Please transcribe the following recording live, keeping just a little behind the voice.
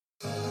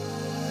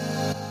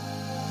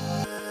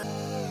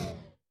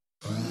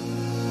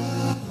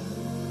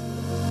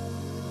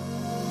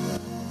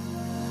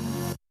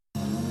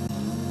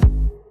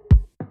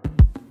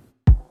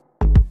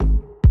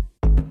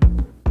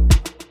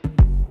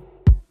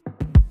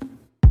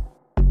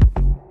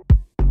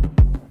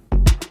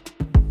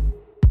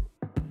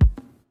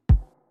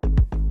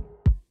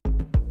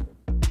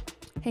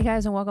Hey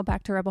guys, and welcome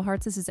back to Rebel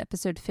Hearts. This is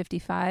episode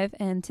 55,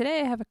 and today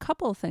I have a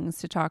couple of things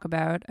to talk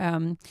about.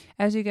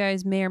 As you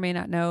guys may or may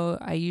not know,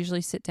 I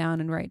usually sit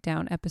down and write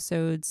down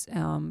episodes.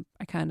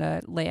 I kind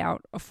of lay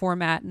out a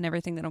format and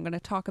everything that I'm going to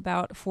talk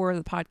about for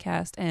the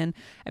podcast, and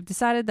I've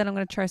decided that I'm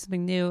going to try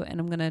something new, and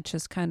I'm going to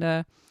just kind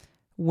of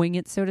wing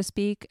it, so to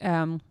speak.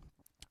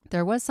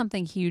 There was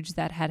something huge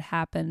that had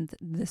happened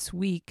this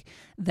week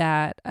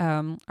that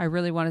I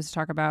really wanted to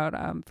talk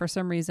about. For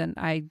some reason,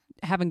 I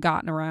haven't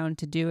gotten around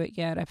to do it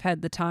yet. I've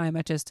had the time.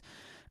 I just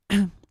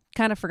kind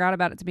of forgot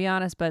about it, to be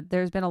honest. But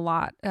there's been a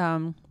lot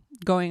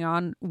going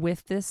on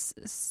with this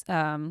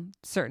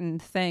certain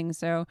thing.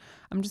 So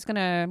I'm just going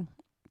to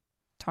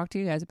talk to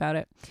you guys about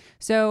it.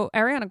 So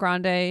Ariana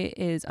Grande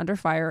is under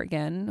fire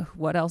again.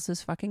 What else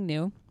is fucking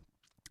new?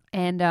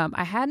 And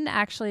I hadn't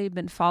actually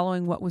been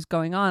following what was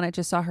going on. I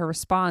just saw her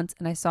response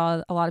and I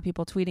saw a lot of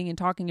people tweeting and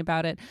talking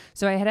about it.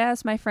 So I had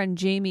asked my friend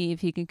Jamie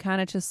if he could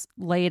kind of just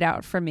lay it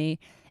out for me.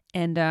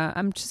 And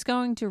I'm just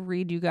going to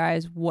read you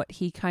guys what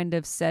he kind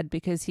of said,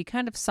 because he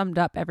kind of summed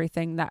up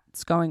everything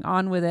that's going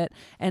on with it.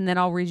 And then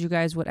I'll read you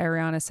guys what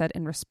Ariana said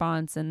in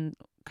response and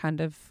kind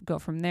of go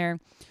from there.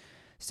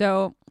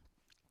 So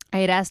I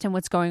had asked him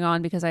what's going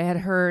on because I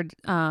heard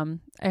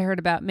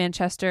about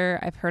Manchester.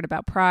 I've heard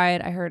about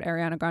Pride. I heard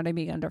Ariana Grande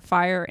being under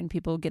fire and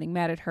people getting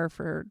mad at her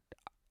for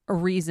a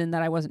reason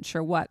that I wasn't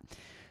sure what.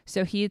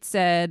 So he had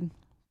said,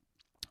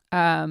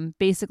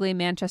 basically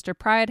Manchester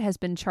Pride has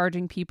been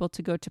charging people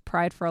to go to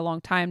Pride for a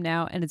long time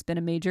now, and it's been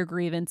a major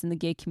grievance in the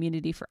gay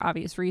community for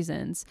obvious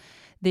reasons.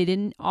 They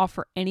didn't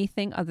offer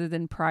anything other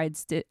than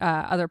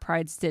other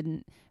prides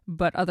didn't,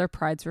 but other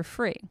prides were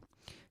free.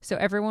 So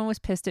everyone was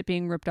pissed at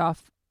being ripped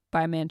off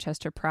by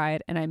Manchester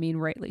Pride, and I mean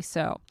rightly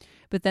so.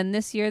 But then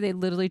this year they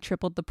literally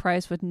tripled the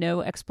price with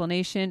no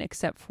explanation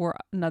except for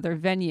another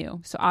venue.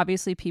 So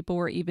obviously people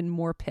were even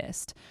more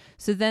pissed.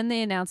 So then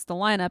they announced the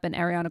lineup and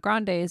Ariana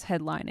Grande is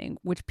headlining,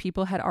 which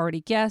people had already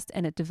guessed,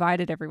 and it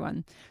divided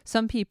everyone.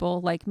 Some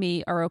people, like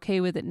me, are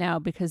okay with it now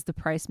because the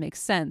price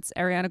makes sense.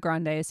 Ariana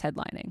Grande is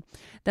headlining.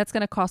 That's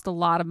going to cost a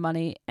lot of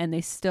money, and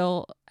they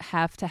still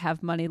have to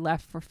have money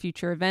left for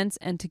future events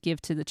and to give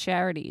to the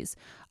charities.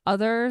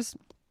 Others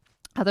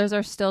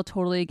are still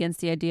totally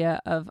against the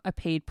idea of a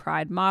paid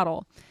Pride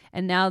model.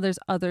 And now there's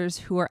others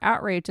who are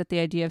outraged at the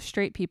idea of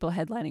straight people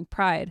headlining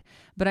Pride.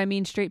 But I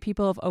mean, straight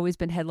people have always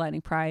been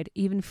headlining Pride,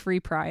 even free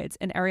Prides.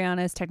 And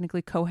Ariana is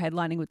technically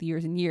co-headlining with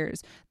Years and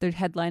Years. They're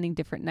headlining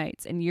different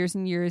nights. And Years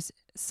and Years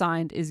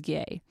signed is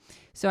gay.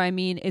 So I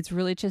mean, it's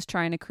really just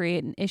trying to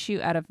create an issue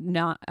out of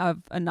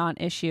a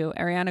non-issue.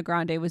 Ariana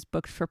Grande was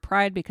booked for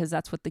Pride because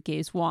that's what the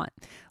gays want.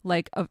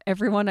 Like, of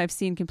everyone I've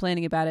seen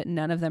complaining about it,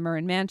 none of them are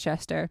in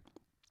Manchester.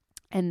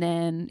 And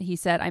then he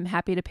said, I'm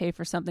happy to pay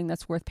for something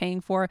that's worth paying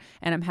for,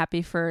 and I'm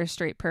happy for a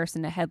straight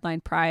person to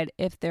headline Pride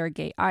if they're a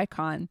gay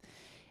icon.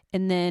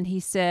 And then he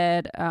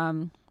said,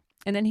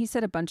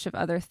 a bunch of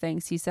other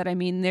things. He said, I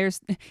mean,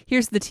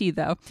 here's the tea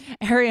though.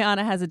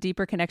 Ariana has a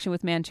deeper connection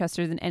with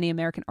Manchester than any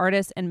American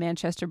artist, and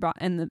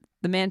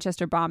the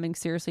Manchester bombing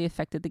seriously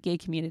affected the gay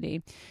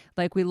community.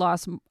 Like, we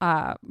lost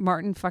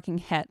Martin fucking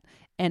Het.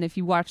 And if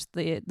you watch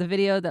the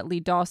video that Lee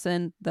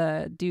Dawson,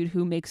 the dude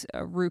who makes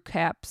root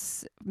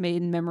caps made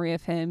in memory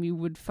of him, you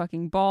would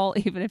fucking bawl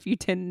even if you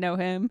didn't know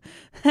him.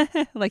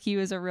 Like, he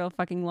was a real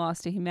fucking loss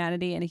to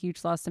humanity and a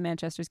huge loss to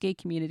Manchester's gay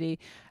community.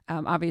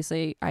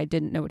 Obviously, I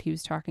didn't know what he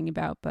was talking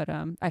about, but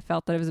I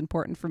felt that it was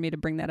important for me to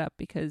bring that up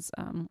because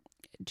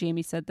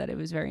Jamie said that it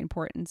was very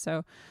important.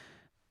 So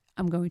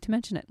I'm going to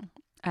mention it.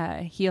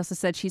 He also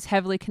said she's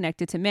heavily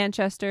connected to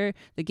Manchester,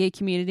 the gay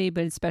community,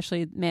 but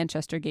especially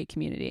Manchester gay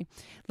community.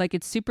 Like,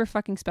 it's super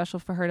fucking special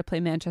for her to play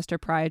Manchester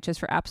Pride just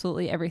for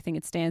absolutely everything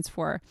it stands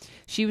for.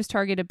 She was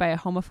targeted by a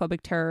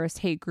homophobic terrorist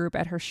hate group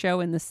at her show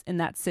in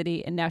that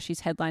city, and now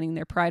she's headlining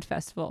their Pride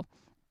Festival.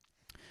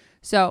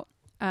 So,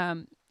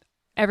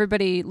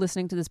 everybody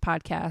listening to this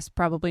podcast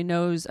probably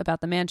knows about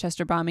the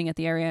Manchester bombing at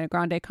the Ariana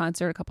Grande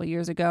concert a couple of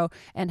years ago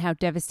and how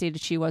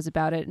devastated she was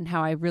about it, and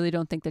how I really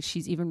don't think that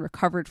she's even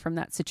recovered from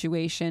that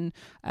situation.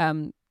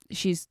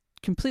 She's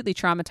completely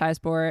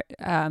traumatized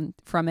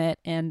from it,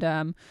 and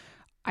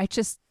I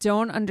just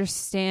don't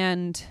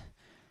understand.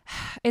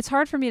 It's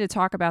hard for me to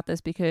talk about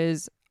this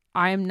because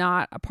I'm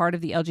not a part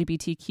of the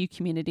LGBTQ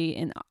community,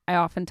 and I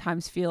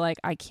oftentimes feel like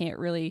I can't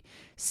really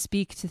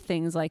speak to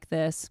things like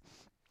this.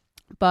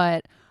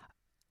 But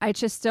I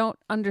just don't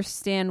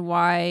understand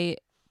why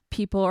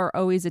people are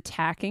always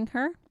attacking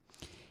her.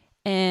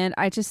 And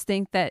I just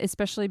think that,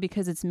 especially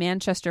because it's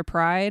Manchester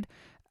Pride,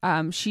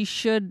 she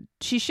should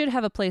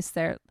have a place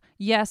there.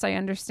 Yes, I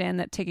understand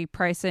that ticket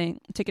pricing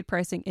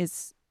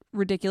is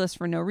ridiculous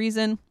for no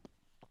reason.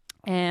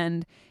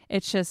 And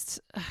it's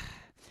just,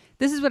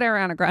 this is what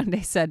Ariana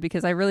Grande said,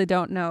 because I really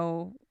don't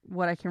know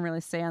what I can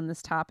really say on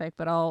this topic,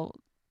 but I'll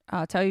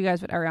I'll tell you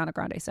guys what Ariana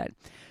Grande said.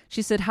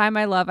 She said, "Hi,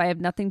 my love. I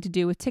have nothing to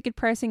do with ticket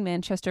pricing.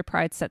 Manchester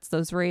Pride sets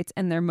those rates,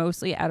 and they're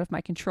mostly out of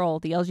my control.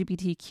 The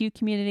LGBTQ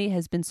community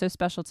has been so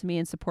special to me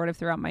and supportive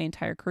throughout my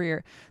entire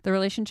career. The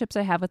relationships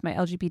I have with my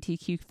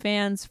LGBTQ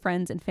fans,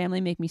 friends, and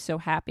family make me so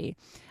happy.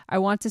 I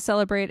want to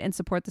celebrate and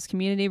support this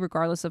community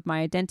regardless of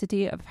my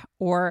identity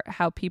or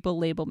how people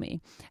label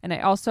me. And I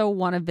also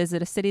want to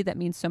visit a city that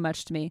means so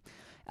much to me.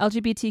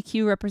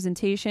 LGBTQ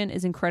representation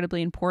is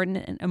incredibly important,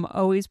 and I'm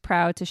always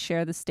proud to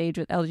share the stage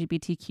with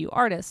LGBTQ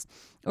artists.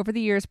 Over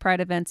the years, Pride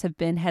events have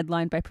been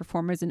headlined by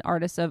performers and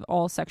artists of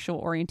all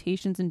sexual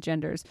orientations and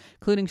genders,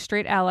 including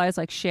straight allies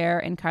like Cher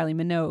and Kylie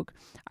Minogue.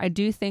 I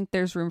do think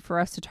there's room for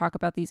us to talk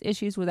about these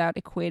issues without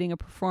equating a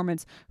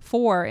performance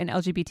for an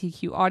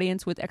LGBTQ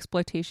audience with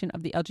exploitation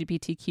of the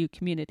LGBTQ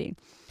community.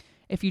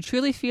 If you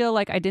truly feel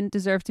like I didn't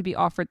deserve to be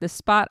offered this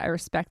spot, I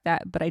respect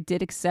that, but I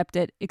did accept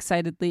it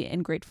excitedly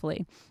and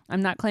gratefully.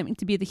 I'm not claiming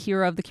to be the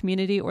hero of the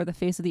community or the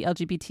face of the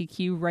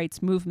LGBTQ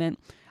rights movement.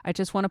 I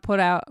just want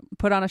to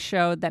put on a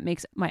show that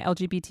makes my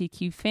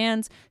LGBTQ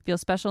fans feel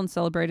special and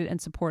celebrated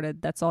and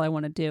supported. That's all I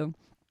want to do."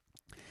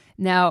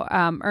 Now,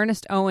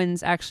 Ernest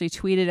Owens actually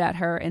tweeted at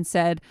her and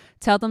said,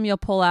 "Tell them you'll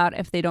pull out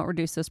if they don't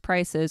reduce those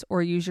prices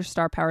or use your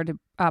star power to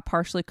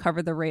partially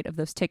cover the rate of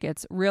those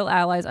tickets. Real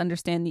allies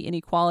understand the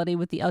inequality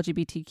with the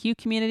LGBTQ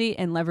community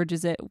and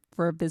leverages it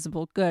for a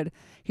visible good.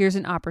 Here's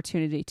an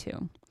opportunity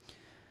to."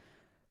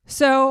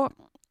 So,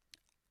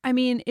 I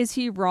mean, is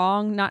he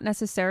wrong? Not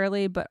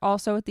necessarily, but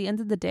also at the end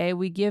of the day,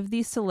 we give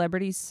these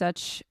celebrities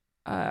such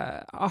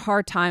a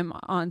hard time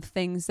on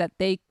things that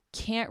they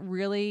can't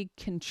really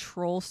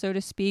control, so to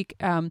speak.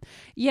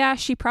 Yeah,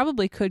 she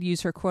probably could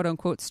use her quote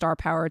unquote star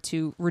power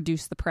to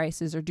reduce the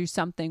prices or do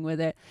something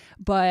with it,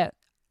 but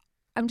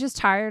I'm just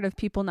tired of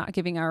people not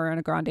giving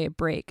Ariana Grande a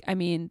break. I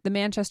mean, the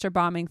Manchester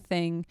bombing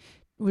thing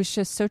was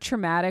just so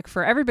traumatic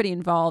for everybody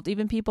involved,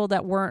 even people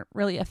that weren't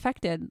really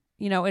affected.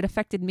 You know, it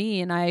affected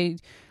me, and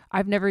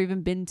I've never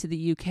even been to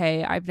the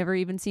UK. I've never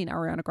even seen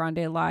Ariana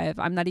Grande live.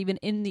 I'm not even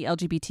in the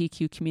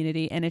LGBTQ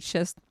community, and it's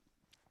just,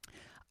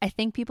 I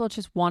think people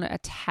just want to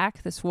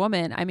attack this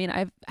woman. I mean,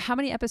 how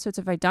many episodes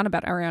have I done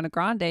about Ariana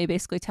Grande,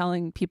 basically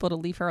telling people to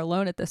leave her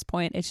alone at this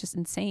point? It's just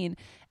insane.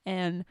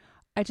 And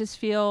I just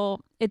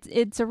feel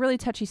it's a really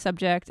touchy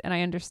subject, and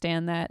I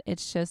understand that.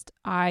 It's just,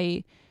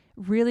 I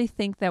really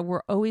think that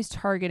we're always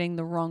targeting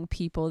the wrong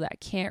people that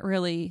can't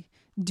really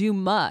do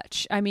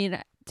much. I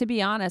mean, to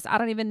be honest, I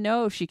don't even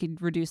know if she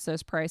could reduce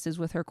those prices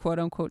with her quote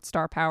unquote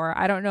star power.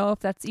 I don't know if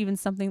that's even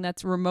something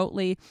that's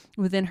remotely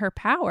within her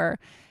power.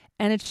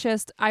 And it's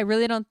just, I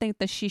really don't think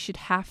that she should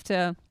have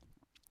to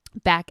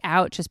back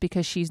out just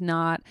because she's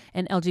not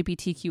an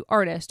LGBTQ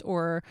artist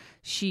or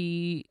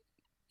she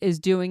is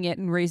doing it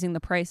and raising the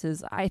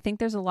prices. I think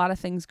there's a lot of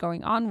things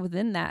going on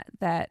within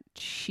that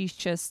she's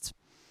just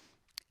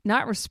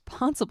not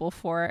responsible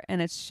for. And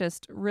it's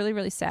just really,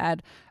 really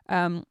sad.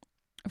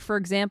 For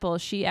example,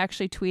 she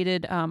actually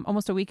tweeted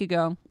almost a week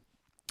ago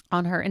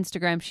on her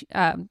Instagram.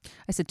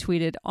 I said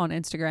tweeted on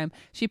Instagram.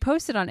 She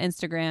posted on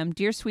Instagram,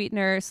 "Dear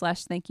Sweetener /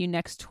 thank you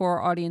next tour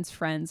audience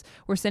friends.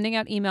 We're sending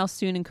out emails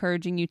soon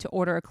encouraging you to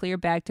order a clear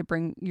bag to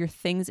bring your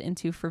things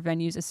into for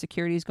venues, as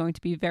security is going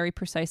to be very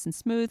precise and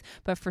smooth,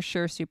 but for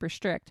sure super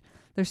strict.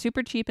 They're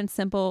super cheap and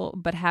simple,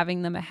 but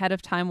having them ahead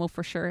of time will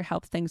for sure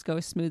help things go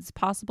as smooth as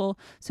possible.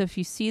 So if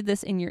you see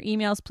this in your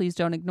emails, please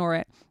don't ignore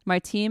it. My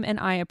team and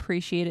I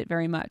appreciate it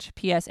very much.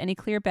 P.S. Any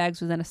clear bags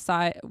within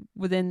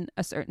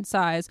a certain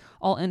size,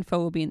 all info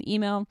will be in the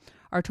email.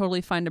 Are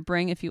totally fine to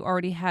bring if you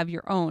already have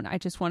your own. I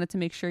just wanted to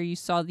make sure you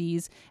saw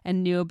these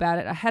and knew about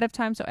it ahead of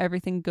time so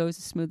everything goes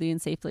as smoothly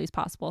and safely as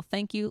possible.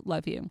 Thank you.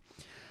 Love you."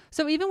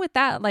 So even with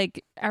that,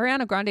 like,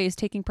 Ariana Grande is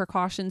taking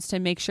precautions to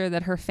make sure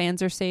that her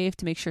fans are safe,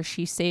 to make sure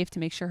she's safe, to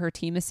make sure her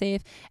team is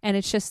safe. And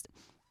it's just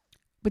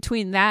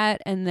between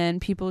that and then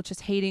people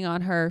just hating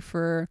on her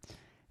for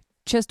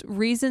just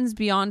reasons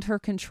beyond her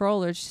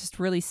control, it's just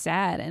really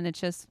sad. And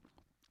it's just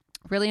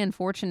really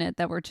unfortunate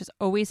that we're just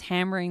always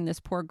hammering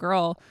this poor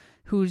girl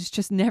who's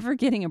just never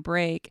getting a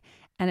break.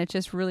 And it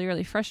just really,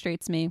 really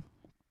frustrates me.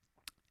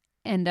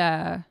 And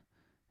I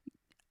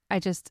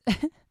just...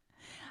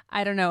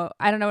 I don't know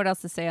what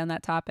else to say on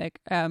that topic.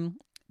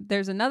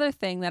 There's another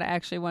thing that I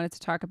actually wanted to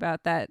talk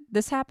about, that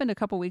this happened a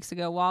couple weeks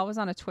ago while I was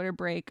on a Twitter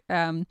break.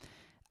 I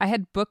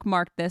had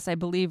bookmarked this, I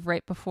believe,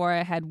 right before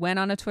I had went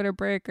on a Twitter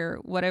break or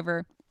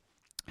whatever.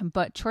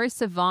 But Troye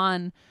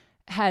Sivan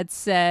had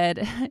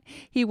said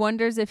he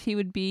wonders if he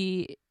would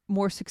be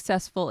more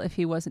successful if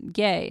he wasn't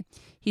gay.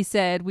 He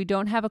said, "We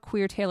don't have a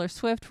queer Taylor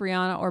Swift,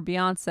 Rihanna, or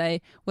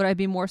Beyonce. Would I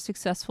be more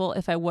successful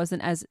if I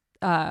wasn't as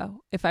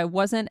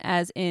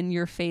in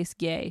your face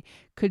gay?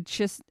 Could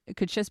just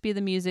be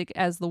the music,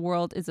 as the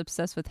world is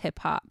obsessed with hip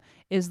hop.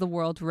 Is the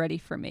world ready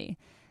for me?"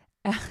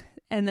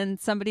 And then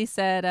somebody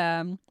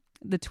said,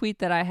 the tweet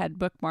that I had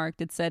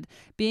bookmarked, it said,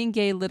 "Being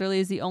gay literally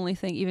is the only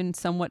thing even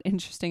somewhat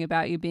interesting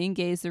about you. Being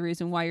gay is the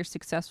reason why you're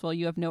successful.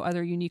 You have no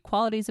other unique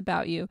qualities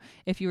about you.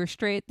 If you were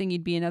straight, then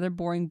you'd be another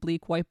boring,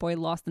 bleak white boy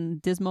lost in the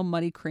dismal,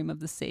 muddy cream of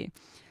the sea."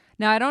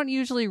 Now, I don't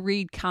usually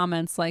read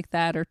comments like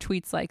that or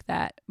tweets like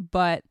that,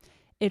 but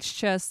it's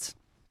just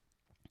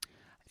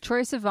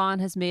Troye Sivan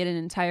has made an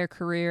entire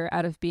career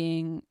out of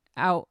being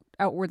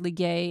outwardly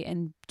gay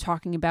and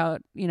talking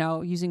about,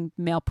 using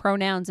male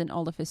pronouns in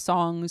all of his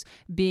songs,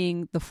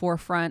 being the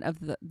forefront of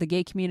the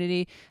gay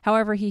community.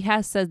 However, he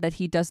has said that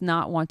he does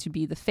not want to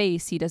be the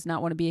face. He does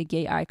not want to be a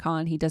gay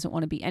icon. He doesn't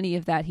want to be any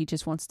of that. He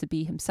just wants to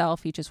be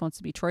himself. He just wants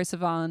to be Troye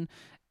Sivan,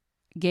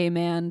 gay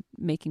man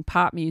making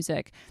pop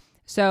music.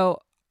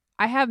 So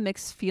I have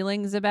mixed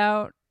feelings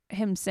about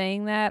him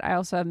saying that. I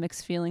also have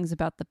mixed feelings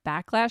about the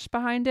backlash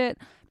behind it,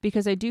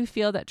 because I do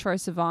feel that Troye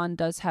Sivan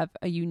does have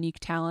a unique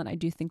talent. I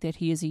do think that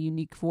he is a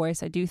unique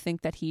voice. I do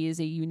think that he is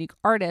a unique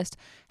artist.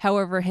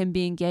 However, him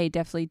being gay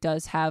definitely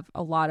does have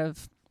a lot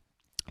of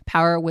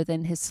power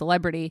within his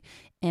celebrity.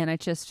 And I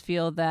just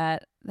feel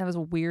that that was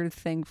a weird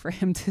thing for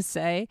him to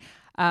say.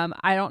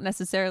 I don't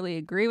necessarily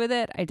agree with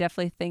it. I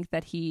definitely think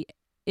that he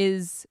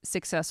is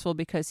successful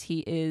because he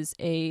is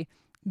a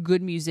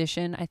good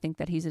musician. I think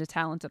that he's a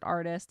talented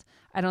artist.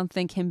 I don't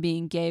think him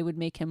being gay would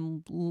make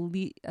him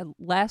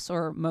less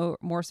or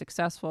more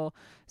successful.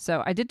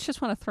 So I did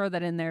just want to throw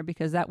that in there,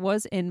 because that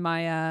was in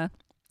my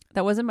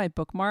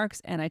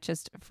bookmarks and I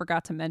just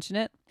forgot to mention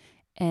it.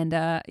 And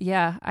I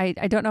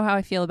don't know how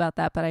I feel about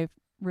that, but I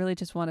really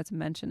just wanted to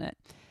mention it.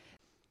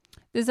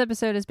 This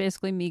episode is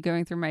basically me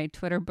going through my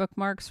Twitter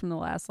bookmarks from the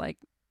last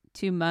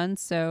 2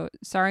 months. So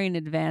sorry in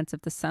advance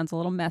if this sounds a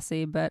little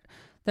messy, but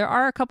there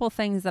are a couple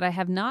things that I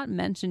have not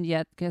mentioned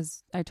yet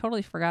because I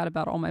totally forgot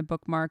about all my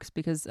bookmarks,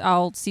 because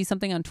I'll see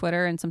something on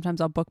Twitter and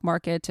sometimes I'll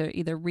bookmark it to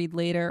either read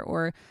later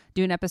or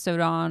do an episode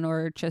on,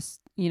 or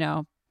just,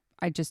 I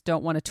just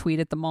don't want to tweet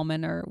at the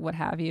moment or what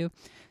have you.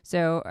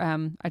 So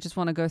I just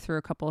want to go through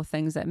a couple of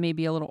things that may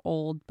be a little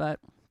old,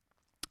 but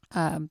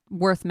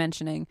worth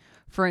mentioning.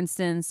 For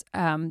instance,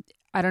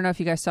 I don't know if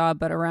you guys saw,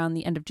 but around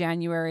the end of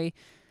January,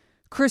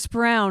 Chris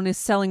Brown is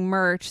selling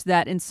merch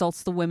that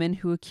insults the women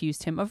who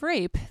accused him of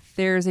rape.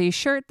 There's a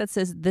shirt that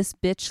says "This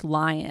bitch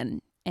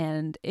lying,"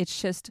 and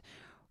it's just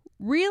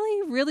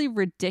really, really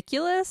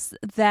ridiculous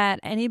that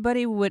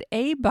anybody would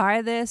A,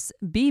 buy this,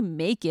 B,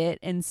 make it,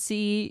 and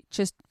C,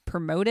 just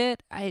promote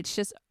it. It's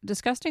just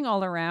disgusting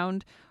all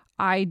around.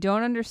 I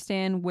don't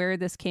understand where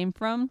this came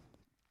from.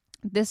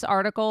 This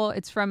article,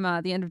 it's from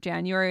the end of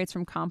January. It's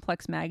from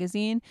Complex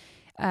Magazine.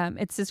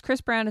 It says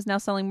Chris Brown is now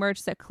selling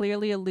merch that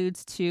clearly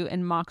alludes to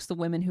and mocks the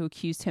women who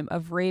accused him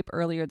of rape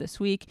earlier this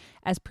week.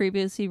 As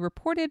previously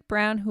reported,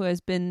 Brown, who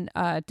has been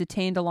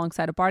detained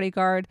alongside a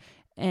bodyguard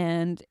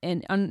and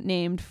an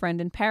unnamed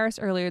friend in Paris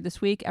earlier this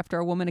week after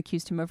a woman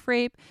accused him of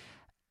rape,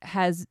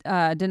 has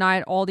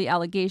denied all the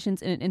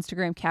allegations in an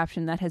Instagram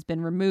caption that has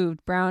been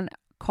removed. Brown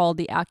called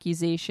the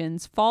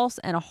accusations false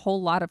and a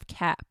whole lot of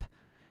cap.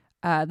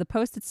 The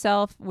post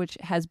itself, which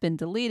has been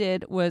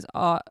deleted, was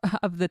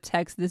of the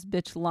text, "This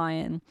bitch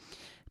lying."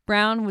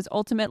 Brown was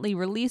ultimately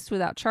released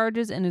without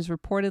charges and is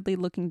reportedly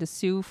looking to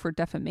sue for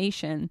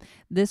defamation.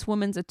 This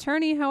woman's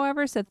attorney,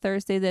 however, said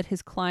Thursday that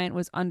his client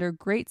was under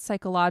great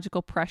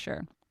psychological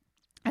pressure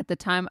at the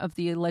time of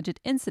the alleged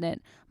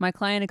incident. "My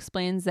client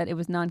explains that it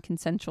was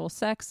non-consensual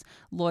sex."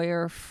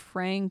 Lawyer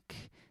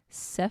Frank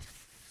Serfati,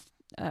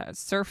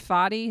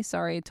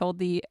 told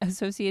the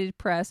Associated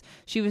Press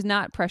she was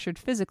not pressured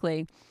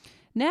physically.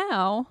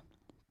 Now,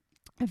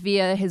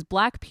 via his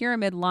Black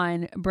Pyramid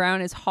line,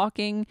 Brown is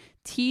hawking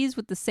tees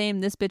with the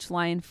same "this bitch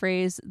lying"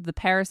 phrase. The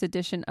Paris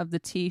edition of the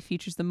tee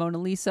features the Mona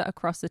Lisa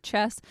across the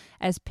chest.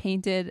 As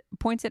pointed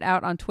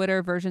out on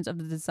Twitter, versions of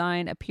the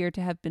design appear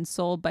to have been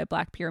sold by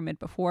Black Pyramid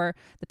before.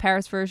 The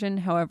Paris version,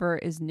 however,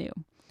 is new.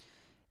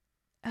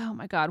 Oh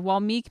my God. While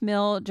Meek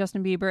Mill,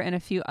 Justin Bieber, and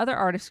a few other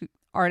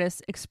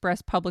artists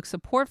expressed public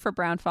support for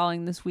Brown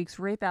following this week's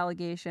rape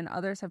allegation,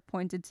 others have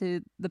pointed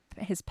to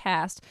his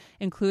past,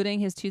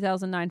 including his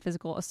 2009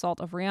 physical assault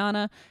of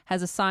Rihanna,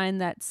 has a sign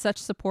that such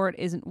support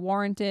isn't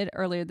warranted.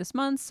 Earlier this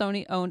month,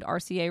 Sony-owned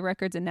RCA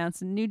Records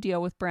announced a new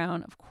deal with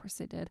Brown. Of course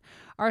they did.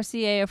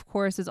 RCA, of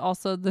course, is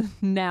also the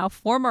now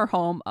former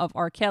home of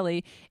R.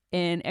 Kelly.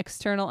 An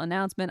external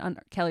announcement on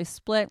Kelly's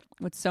split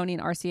with Sony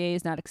and RCA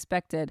is not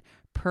expected,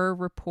 per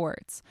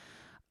reports.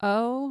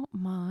 Oh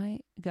my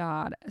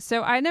God.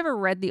 So I never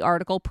read the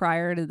article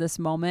prior to this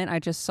moment. I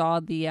just saw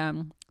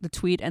the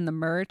tweet and the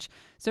merch.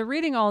 So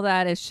reading all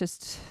that is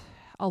just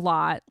a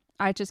lot.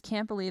 I just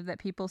can't believe that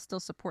people still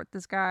support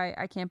this guy.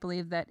 I can't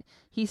believe that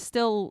he's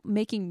still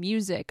making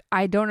music.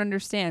 I don't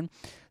understand.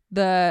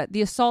 The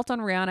assault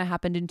on Rihanna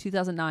happened in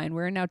 2009.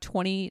 We're now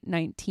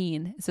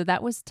 2019. So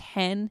that was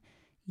 10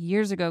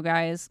 years ago,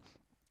 guys.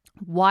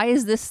 Why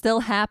is this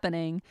still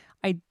happening?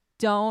 I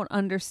don't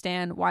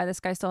understand why this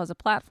guy still has a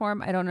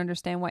platform. I don't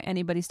understand why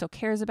anybody still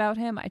cares about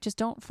him. I just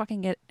don't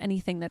fucking get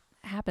anything that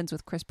happens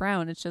with Chris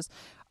Brown. It's just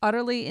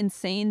utterly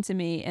insane to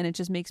me, and it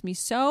just makes me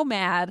so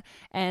mad.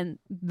 And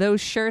those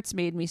shirts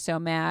made me so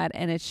mad.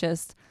 And it's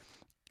just,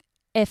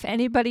 if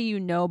anybody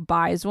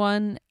buys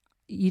one,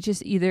 you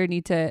just either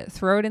need to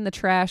throw it in the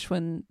trash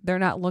when they're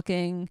not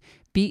looking,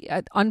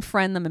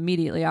 unfriend them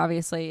immediately.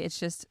 Obviously, it's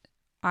just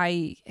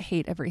I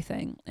hate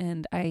everything,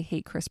 and I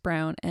hate Chris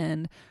Brown,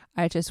 and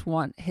I just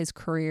want his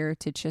career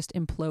to just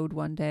implode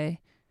one day.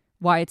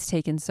 Why it's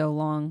taken so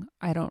long,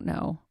 I don't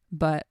know,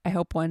 but I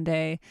hope one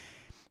day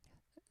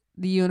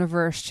the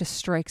universe just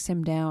strikes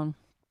him down,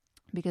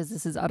 because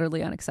this is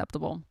utterly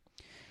unacceptable.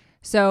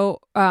 So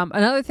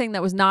another thing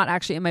that was not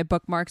actually in my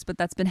bookmarks, but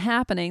that's been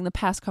happening the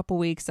past couple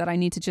weeks that I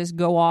need to just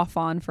go off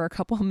on for a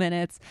couple of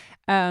minutes.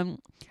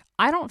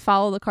 I don't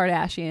follow the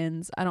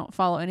Kardashians. I don't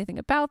follow anything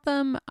about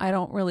them. I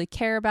don't really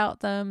care about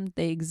them.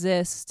 They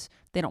exist.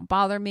 They don't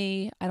bother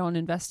me. I don't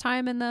invest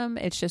time in them.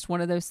 It's just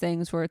one of those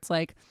things where it's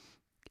like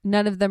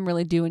none of them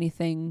really do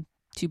anything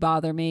to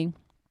bother me,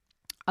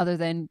 other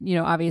than,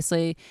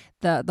 obviously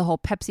the whole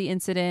Pepsi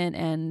incident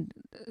and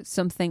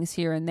some things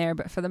here and there.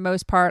 But for the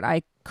most part,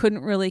 I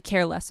couldn't really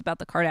care less about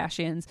the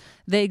Kardashians.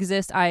 They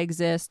exist. I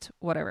exist.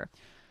 Whatever.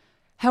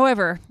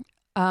 However,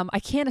 I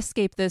can't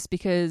escape this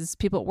because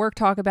people at work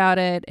talk about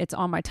it. It's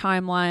on my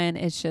timeline.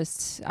 It's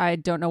just, I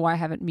don't know why I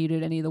haven't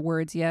muted any of the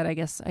words yet. I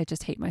guess I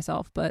just hate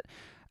myself. But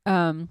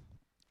from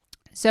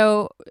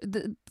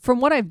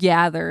what I've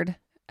gathered,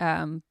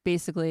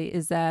 basically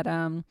is that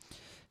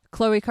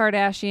Khloe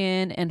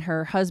Kardashian and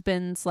her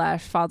husband /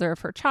 father of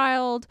her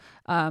child,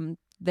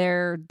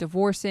 they're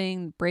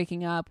divorcing,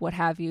 breaking up, what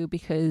have you,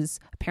 because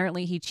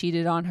apparently he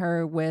cheated on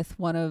her with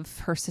one of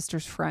her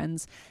sister's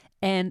friends.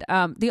 And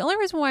the only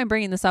reason why I'm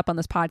bringing this up on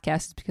this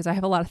podcast is because I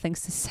have a lot of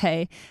things to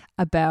say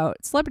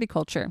about celebrity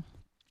culture.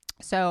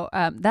 So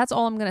that's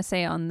all I'm going to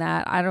say on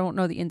that. I don't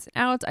know the ins and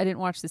outs. I didn't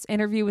watch this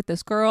interview with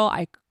this girl.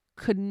 I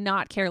could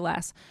not care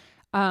less.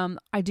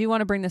 I do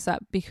want to bring this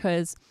up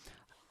because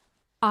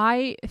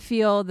I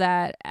feel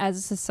that as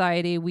a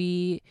society,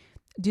 we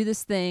do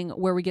this thing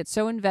where we get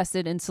so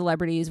invested in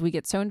celebrities, we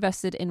get so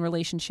invested in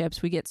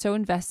relationships, we get so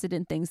invested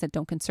in things that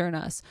don't concern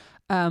us.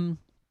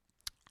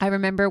 I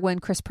remember when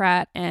Chris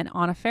Pratt and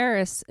Anna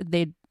Faris,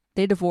 they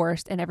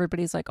divorced, and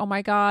everybody's like, oh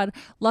my God,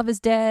 love is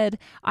dead.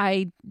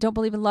 I don't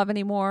believe in love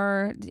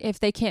anymore.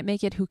 If they can't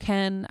make it, who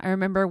can? I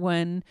remember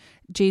when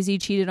Jay-Z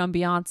cheated on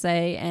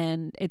Beyonce,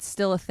 and it's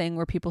still a thing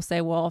where people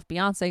say, well, if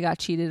Beyonce got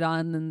cheated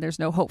on, then there's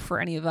no hope for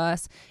any of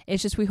us.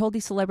 It's just we hold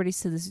these celebrities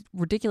to this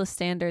ridiculous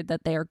standard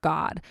that they are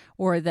God,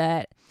 or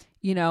that,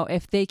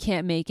 if they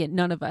can't make it,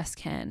 none of us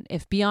can.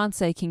 If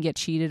Beyonce can get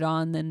cheated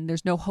on, then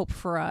there's no hope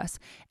for us.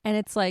 And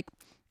it's like,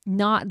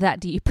 not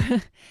that deep.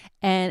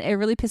 And it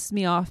really pisses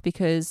me off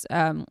because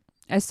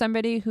as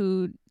somebody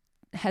who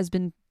has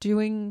been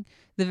doing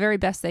the very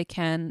best they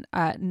can,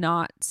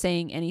 not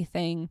saying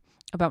anything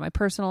about my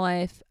personal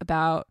life,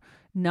 about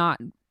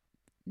not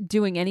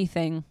doing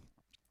anything,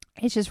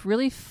 it's just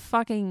really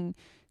fucking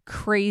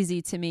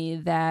crazy to me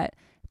that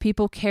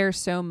people care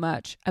so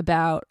much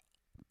about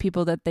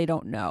people that they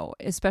don't know,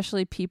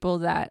 especially people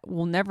that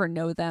will never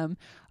know them.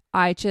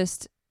 I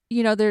just,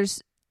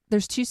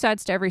 there's two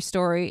sides to every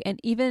story, and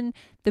even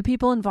the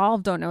people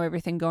involved don't know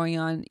everything going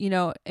on.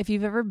 If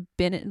you've ever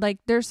been,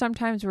 there's some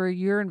times where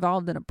you're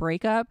involved in a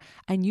breakup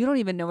and you don't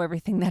even know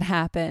everything that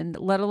happened,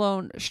 let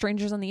alone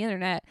strangers on the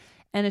internet.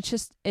 And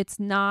it's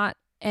not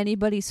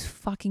anybody's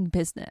fucking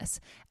business.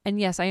 And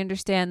yes, I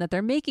understand that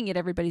they're making it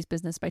everybody's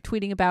business by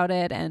tweeting about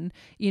it and,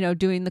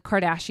 doing the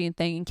Kardashian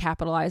thing and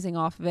capitalizing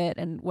off of it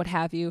and what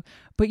have you,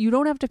 but you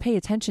don't have to pay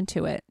attention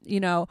to it.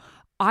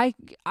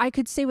 I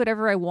could say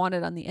whatever I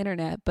wanted on the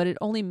internet, but it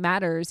only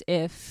matters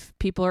if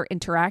people are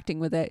interacting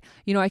with it.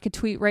 I could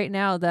tweet right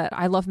now that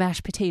I love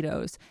mashed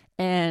potatoes,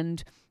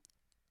 and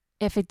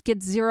if it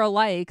gets 0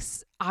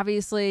 likes,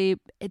 obviously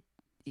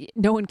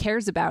no one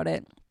cares about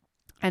it.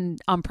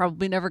 And I'm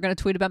probably never going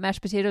to tweet about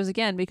mashed potatoes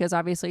again because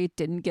obviously it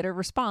didn't get a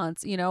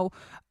response.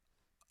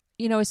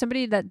 As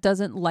somebody that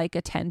doesn't like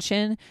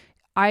attention,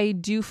 I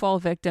do fall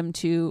victim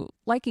to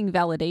liking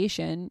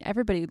validation.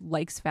 Everybody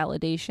likes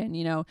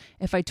validation.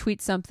 If I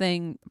tweet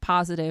something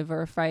positive,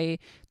 or if I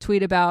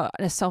tweet about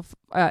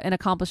an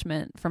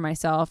accomplishment for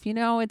myself,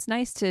 it's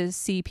nice to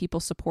see people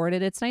support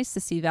it. It's nice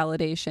to see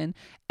validation.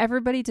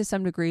 Everybody to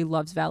some degree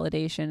loves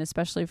validation,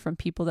 especially from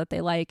people that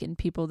they like and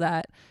people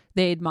that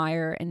they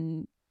admire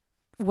and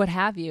what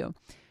have you.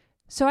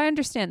 So I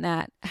understand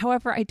that.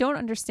 However, I don't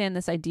understand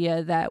this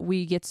idea that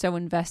we get so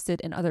invested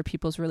in other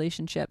people's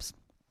relationships.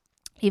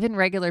 Even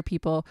regular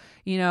people,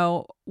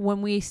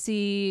 when we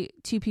see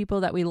two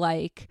people that we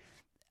like,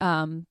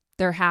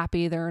 they're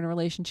happy, they're in a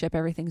relationship,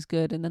 everything's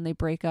good, and then they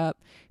break up.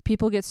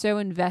 People get so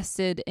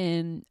invested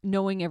in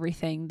knowing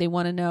everything. They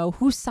want to know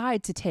whose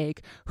side to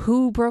take,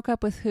 who broke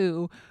up with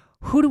who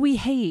do we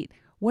hate,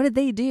 what did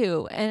they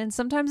do? And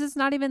sometimes it's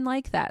not even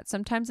like that.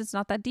 Sometimes it's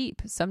not that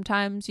deep.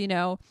 Sometimes,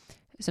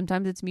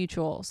 sometimes it's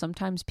mutual.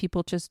 Sometimes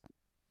people just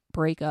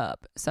break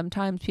up.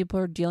 Sometimes people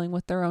are dealing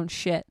with their own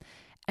shit.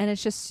 And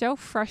it's just so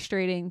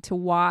frustrating to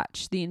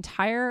watch the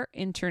entire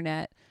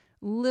internet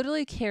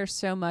literally care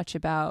so much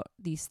about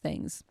these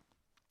things.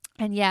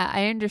 And yeah,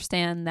 I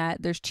understand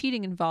that there's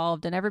cheating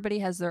involved and everybody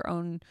has their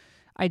own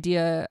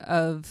idea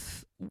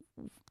of,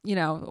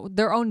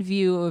 their own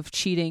view of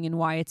cheating and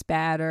why it's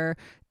bad, or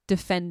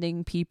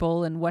defending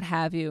people and what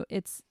have you.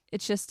 It's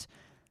just,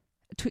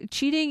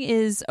 cheating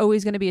is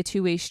always going to be a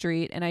two-way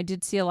street. And I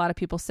did see a lot of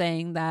people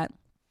saying that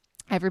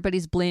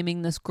everybody's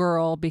blaming this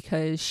girl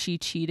because she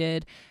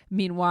cheated.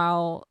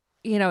 Meanwhile,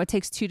 it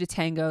takes two to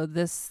tango.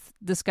 This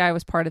guy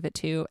was part of it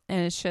too.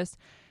 And it's just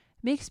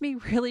makes me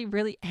really,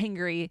 really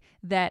angry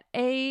that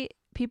A,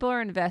 people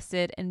are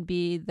invested, and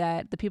B,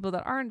 that the people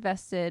that are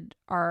invested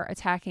are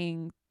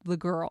attacking the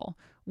girl,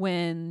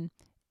 when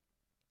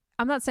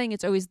I'm not saying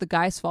it's always the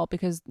guy's fault,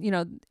 because,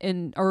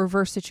 in a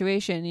reverse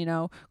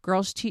situation,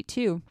 girls cheat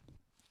too.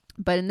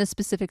 But in this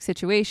specific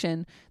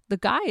situation, the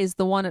guy is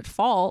the one at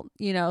fault.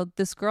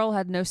 This girl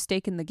had no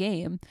stake in the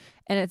game.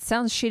 And it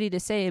sounds shitty to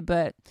say,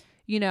 but,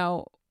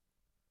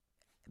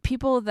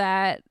 people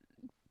that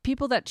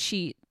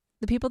cheat,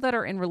 the people that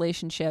are in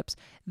relationships,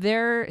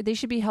 they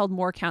should be held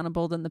more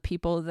accountable than the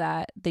people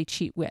that they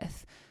cheat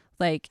with.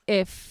 Like,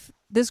 if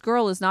this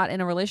girl is not in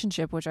a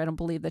relationship, which I don't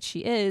believe that she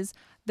is,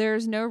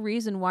 there's no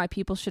reason why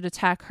people should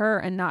attack her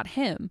and not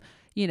him.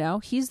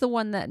 He's the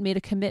one that made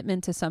a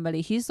commitment to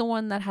somebody. He's the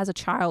one that has a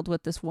child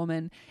with this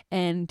woman,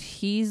 and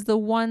he's the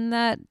one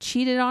that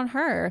cheated on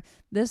her.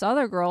 This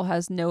other girl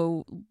has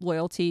no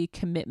loyalty,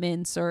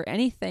 commitments, or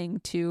anything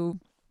to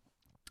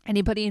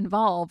anybody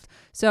involved.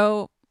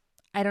 So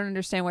I don't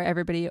understand why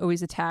everybody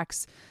always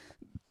attacks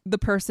the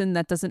person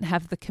that doesn't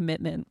have the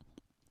commitment.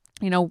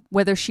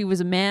 Whether she was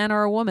a man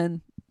or a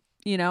woman.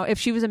 If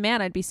she was a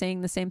man, I'd be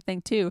saying the same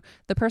thing too.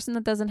 The person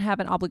that doesn't have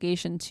an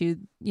obligation to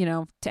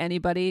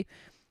anybody,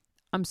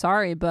 I'm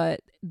sorry,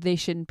 but they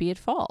shouldn't be at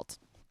fault.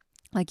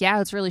 Like, yeah,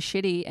 it's really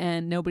shitty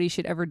and nobody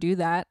should ever do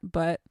that.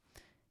 But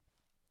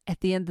at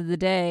the end of the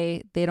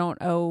day, they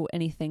don't owe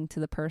anything to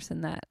the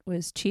person that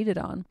was cheated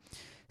on.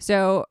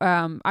 So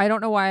I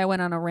don't know why I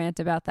went on a rant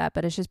about that,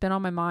 but it's just been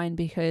on my mind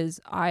because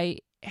I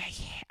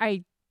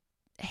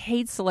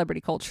hate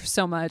celebrity culture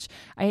so much.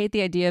 I hate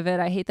the idea of it.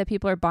 I hate that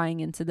people are buying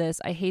into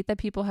this. I hate that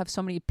people have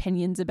so many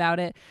opinions about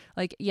it.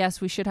 Like, yes,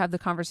 we should have the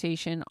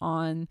conversation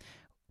on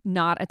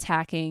not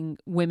attacking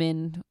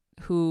women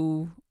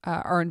who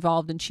are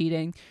involved in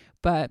cheating,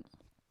 but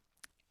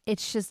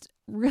it's just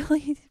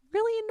really,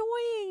 really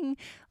annoying.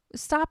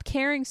 Stop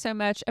caring so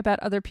much about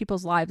other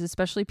people's lives,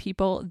 especially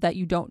people that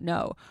you don't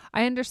know.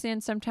 I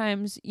understand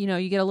sometimes, you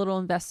get a little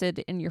invested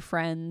in your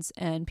friends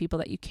and people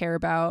that you care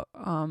about,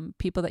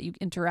 people that you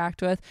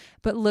interact with,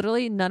 but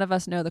literally none of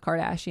us know the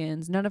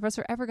Kardashians. None of us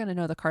are ever going to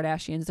know the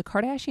Kardashians. The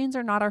Kardashians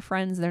are not our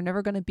friends. They're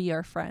never going to be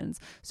our friends.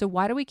 So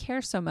why do we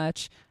care so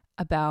much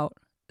about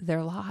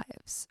their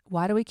lives?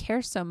 Why do we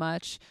care so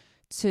much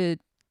to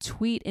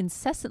tweet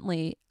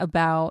incessantly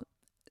about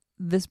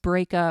this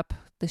breakup,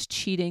 this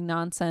cheating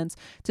nonsense,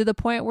 to the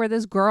point where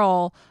this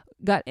girl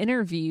got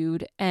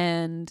interviewed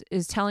and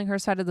is telling her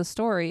side of the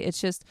story?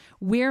 It's just,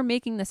 we're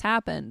making this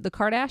happen. The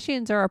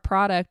Kardashians are a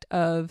product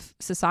of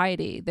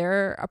society.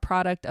 They're a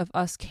product of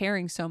us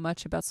caring so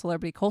much about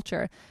celebrity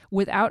culture.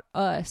 Without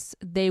us,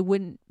 they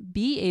wouldn't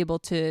be able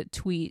to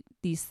tweet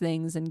these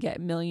things and get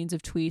millions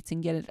of tweets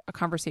and get a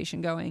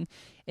conversation going.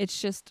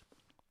 It's just,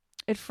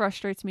 it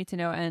frustrates me to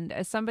no end.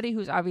 As somebody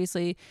who's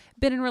obviously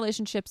been in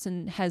relationships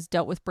and has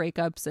dealt with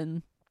breakups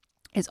and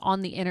is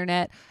on the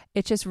internet,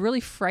 it's just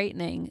really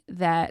frightening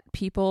that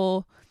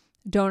people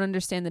don't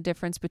understand the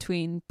difference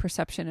between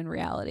perception and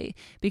reality.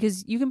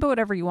 Because you can put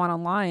whatever you want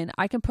online.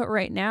 I can put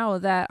right now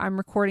that I'm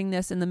recording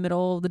this in the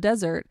middle of the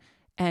desert,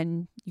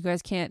 and you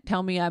guys can't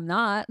tell me I'm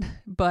not.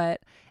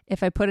 But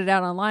if I put it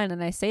out online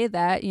and I say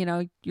that,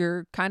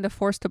 you're kind of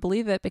forced to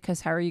believe it,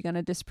 because how are you going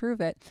to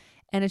disprove it?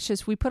 And it's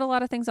just, we put a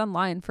lot of things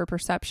online for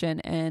perception,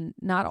 and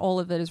not all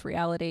of it is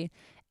reality.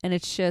 And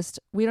it's just,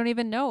 we don't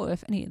even know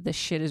if any of this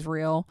shit is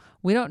real.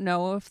 We don't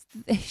know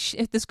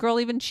if this girl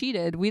even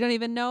cheated. We don't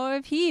even know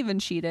if he even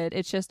cheated.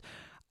 It's just,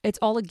 it's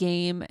all a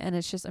game. And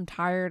it's just, I'm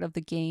tired of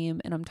the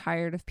game, and I'm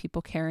tired of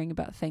people caring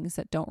about things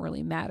that don't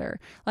really matter.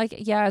 Like,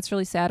 yeah, it's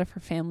really sad if her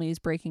family is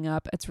breaking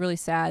up. It's really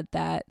sad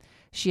that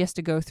she has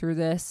to go through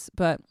this.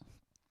 But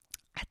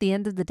at the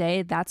end of the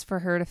day, that's for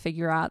her to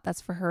figure out.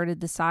 That's for her to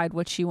decide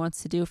what she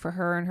wants to do for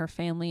her and her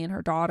family and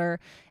her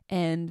daughter.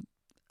 And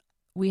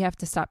we have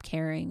to stop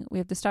caring. We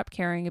have to stop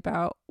caring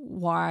about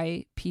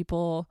why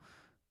people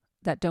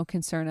that don't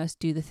concern us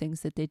do the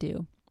things that they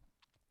do.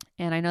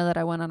 And I know that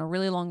I went on a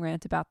really long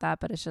rant about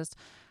that, but it's just,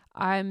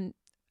 I'm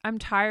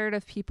tired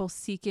of people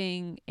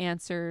seeking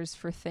answers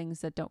for things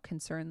that don't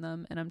concern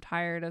them. And I'm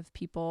tired of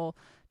people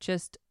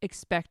just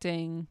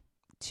expecting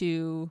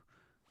to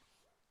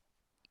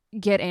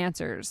get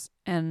answers.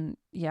 And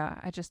yeah,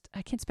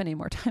 I can't spend any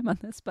more time on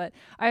this, but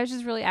I was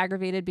just really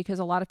aggravated because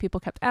a lot of people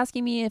kept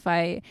asking me if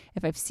I've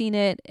seen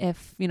it,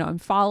 if, I'm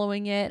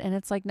following it. And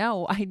it's like,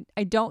 no,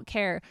 I don't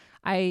care.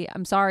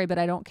 I'm sorry, but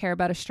I don't care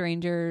about a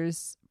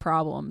stranger's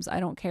problems. I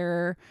don't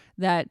care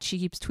that she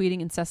keeps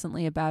tweeting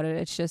incessantly about it.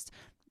 It's just,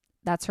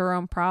 that's her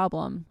own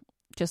problem.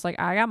 Just like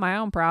I got my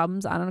own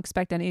problems. I don't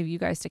expect any of you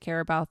guys to care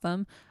about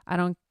them. I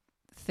don't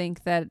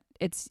think that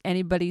it's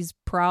anybody's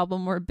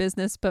problem or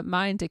business but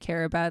mine to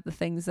care about the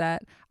things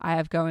that I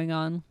have going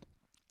on.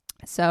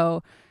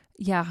 So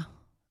yeah,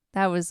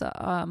 that was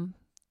a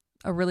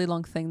really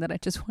long thing that I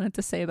just wanted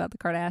to say about the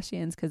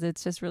Kardashians, because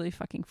it's just really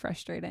fucking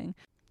frustrating.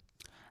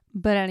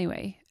 But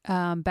anyway,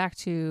 back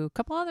to a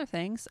couple other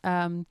things.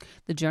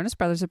 The Jonas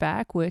Brothers are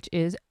back, which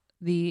is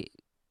the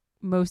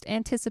most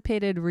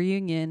anticipated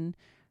reunion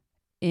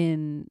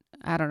in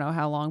I don't know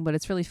how long, but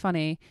it's really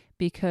funny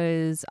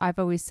because I've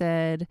always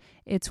said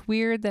it's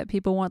weird that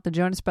people want the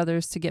Jonas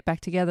Brothers to get back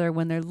together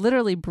when they're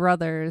literally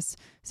brothers.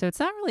 So it's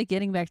not really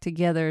getting back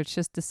together. It's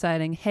just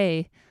deciding,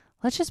 hey,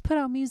 let's just put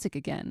out music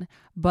again.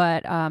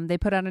 But they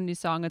put out a new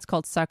song. It's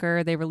called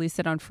Sucker. They released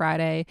it on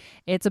Friday.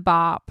 It's a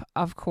bop,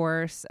 of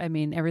course. I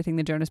mean, everything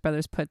the Jonas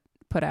Brothers put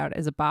out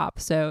is a bop.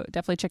 So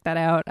definitely check that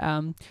out.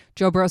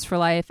 Joe Bros for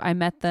Life. I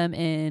met them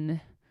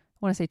in,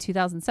 I want to say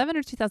 2007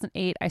 or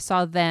 2008. I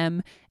saw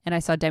them and I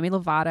saw Demi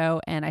Lovato,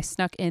 and I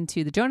snuck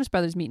into the Jonas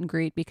Brothers meet and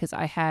greet because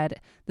I had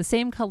the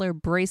same color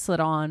bracelet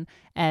on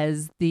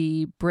as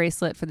the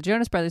bracelet for the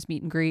Jonas Brothers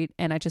meet and greet,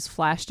 and I just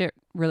flashed it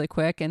really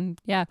quick.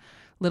 And yeah,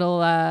 little,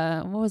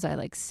 what was I,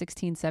 like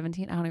 16,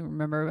 17? I don't even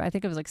remember. I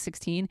think it was like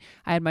 16.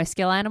 I had my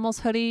Scale Animals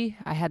hoodie.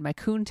 I had my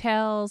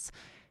Coontails.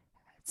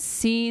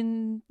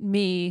 Seen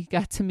me,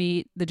 got to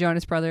meet the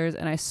Jonas Brothers,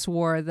 and I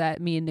swore that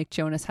me and Nick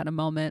Jonas had a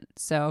moment.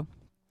 So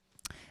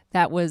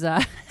that was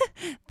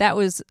that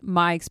was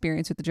my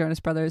experience with the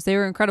Jonas Brothers. They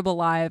were incredible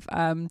live.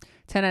 10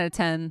 out of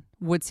 10.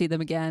 Would see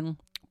them again.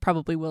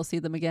 Probably will see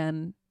them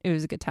again. It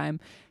was a good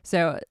time.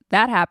 So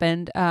that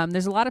happened.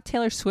 There's a lot of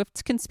Taylor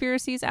Swift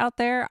conspiracies out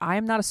there.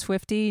 I'm not a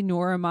Swiftie,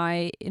 nor am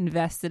I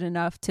invested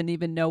enough to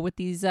even know what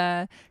these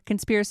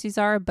conspiracies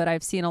are, but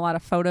I've seen a lot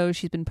of photos.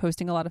 She's been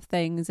posting a lot of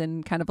things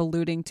and kind of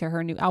alluding to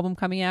her new album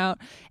coming out.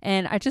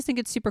 And I just think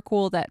it's super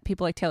cool that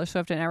people like Taylor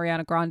Swift and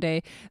Ariana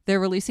Grande, they're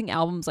releasing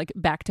albums like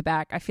back to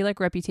back. I feel like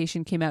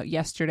Reputation came out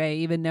yesterday,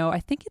 even though I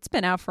think it's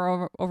been out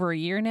for over a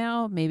year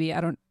now. Maybe, I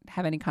don't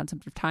have any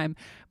concept of time,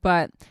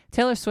 but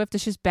Taylor Swift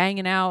is just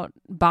banging out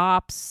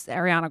bops.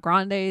 Ariana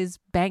Grande's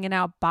banging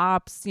out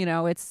bops. You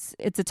know, it's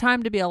a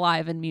time to be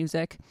alive in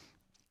music.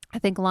 I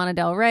think Lana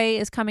Del Rey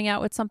is coming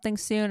out with something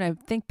soon. I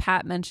think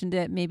Pat mentioned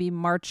it, maybe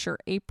March or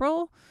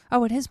April.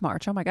 Oh, it is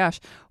March. Oh my gosh.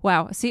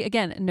 Wow. See,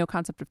 again, no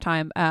concept of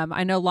time.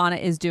 I know Lana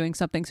is doing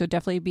something, so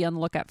definitely be on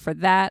the lookout for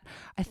that.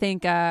 I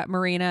think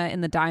Marina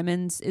in the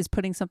Diamonds is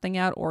putting something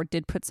out or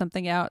did put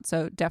something out,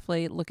 so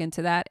definitely look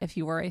into that if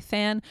you were a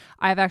fan.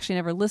 I've actually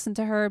never listened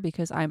to her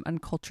because I'm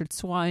uncultured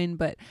swine,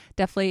 but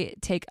definitely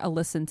take a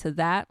listen to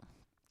that.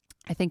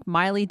 I think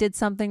Miley did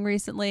something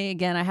recently.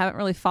 Again, I haven't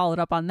really followed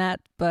up on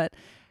that, but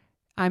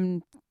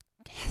I'm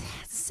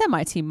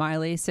semi-team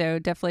Miley, so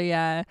definitely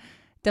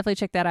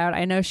check that out.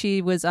 I know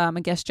she was a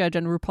guest judge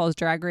on RuPaul's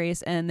Drag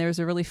Race, and there's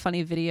a really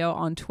funny video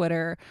on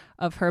Twitter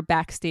of her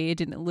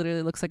backstage, and it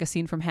literally looks like a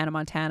scene from Hannah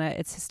Montana.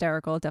 It's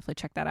hysterical. Definitely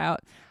check that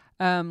out.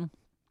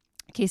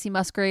 Casey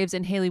Musgraves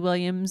and Hayley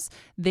Williams,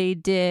 they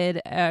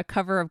did a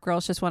cover of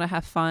Girls Just Want to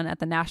Have Fun at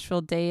the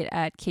Nashville date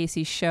at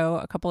Casey's show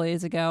a couple of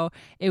days ago.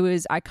 It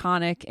was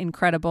iconic,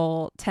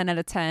 incredible, 10 out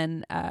of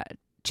 10.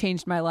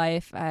 Changed my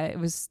life. It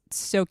was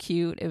so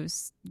cute. It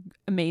was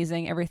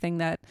amazing. Everything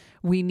that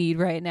we need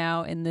right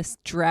now in this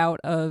drought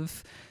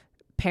of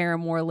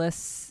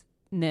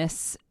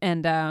Paramore-lessness.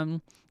 And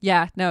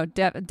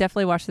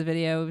definitely watch the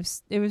video.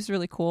 It was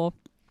really cool.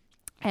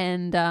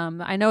 And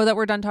I know that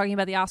we're done talking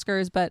about the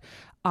Oscars, but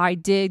I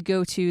did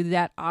go to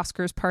that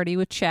Oscars party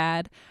with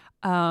Chad.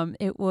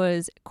 It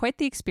was quite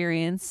the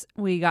experience.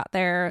 We got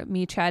there,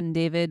 me, Chad, and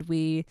David.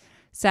 We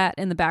sat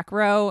in the back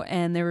row,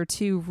 and there were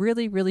two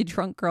really, really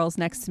drunk girls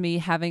next to me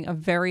having a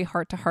very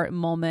heart-to-heart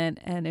moment,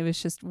 and it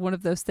was just one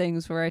of those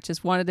things where I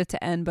just wanted it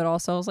to end, but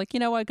also I was like, you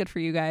know what, good for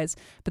you guys.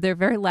 But they're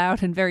very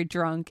loud and very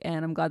drunk,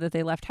 and I'm glad that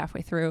they left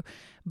halfway through.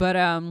 But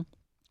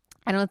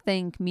I don't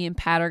think me and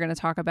Pat are going to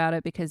talk about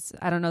it because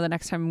I don't know the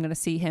next time I'm going to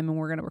see him and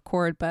we're going to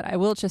record, but I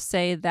will just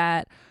say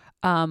that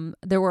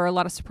there were a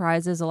lot of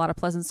surprises, a lot of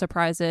pleasant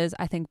surprises.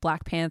 I think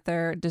Black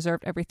Panther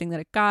deserved everything that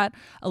it got.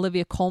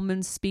 Olivia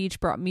Colman's speech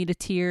brought me to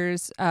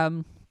tears.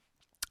 I'm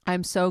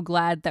so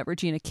glad that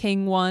Regina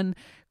King won.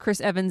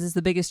 Chris Evans is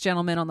the biggest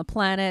gentleman on the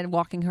planet,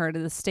 walking her to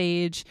the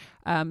stage.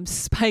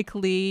 Spike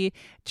Lee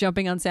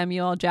jumping on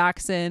Samuel L.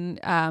 Jackson.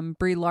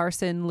 Brie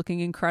Larson looking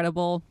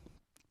incredible.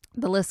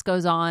 The list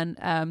goes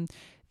on.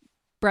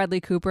 Bradley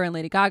Cooper and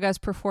Lady Gaga's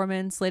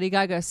performance. Lady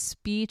Gaga's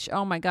speech.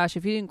 Oh my gosh,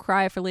 if you didn't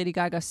cry for Lady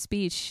Gaga's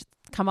speech,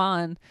 come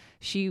on.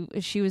 She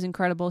was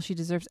incredible. She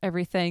deserves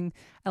everything.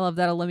 I love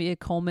that Olivia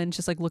Colman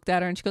just like looked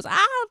at her and she goes,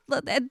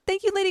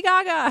 thank you, Lady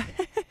Gaga.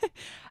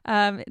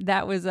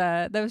 That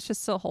was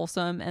just so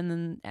wholesome. And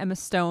then Emma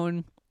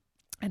Stone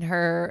and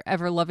her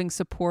ever-loving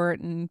support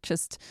and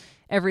just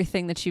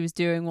everything that she was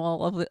doing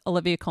while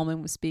Olivia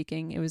Colman was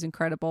speaking. It was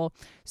incredible.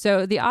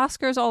 So the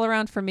Oscars all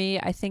around for me,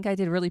 I think I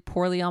did really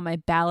poorly on my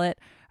ballot.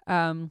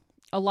 A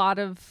lot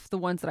of the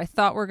ones that I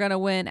thought were going to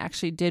win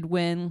actually did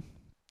win.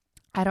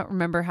 I don't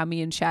remember how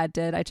me and Chad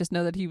did. I just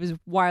know that he was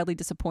wildly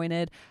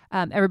disappointed.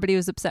 Everybody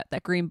was upset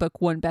that Green Book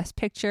won Best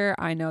Picture.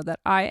 I know that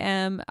I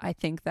am. I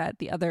think that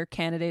the other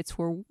candidates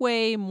were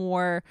way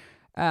more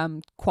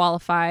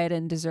qualified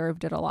and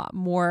deserved it a lot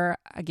more.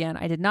 Again,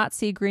 I did not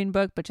see Green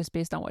Book, but just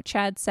based on what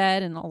Chad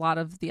said and a lot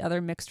of the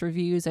other mixed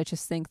reviews, I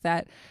just think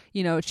that,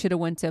 it should have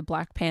went to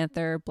Black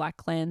Panther, Black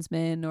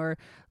Klansman, or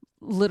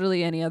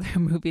literally any other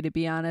movie, to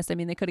be honest. I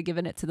mean, they could have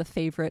given it to The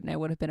Favorite and I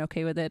would have been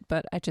okay with it,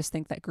 but I just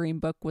think that Green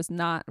Book was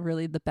not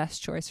really the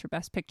best choice for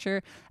Best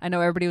Picture. I know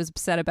everybody was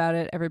upset about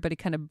it. Everybody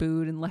kind of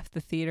booed and left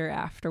the theater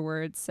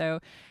afterwards. So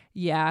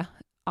yeah,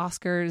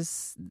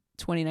 Oscars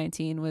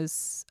 2019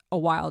 was a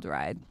wild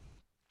ride.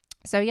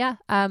 So yeah,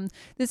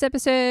 this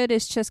episode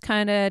is just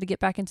kind of to get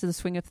back into the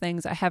swing of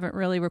things. I haven't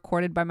really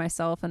recorded by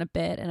myself in a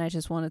bit, and I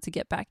just wanted to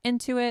get back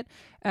into it.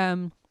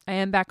 I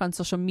am back on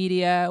social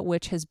media,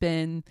 which has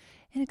been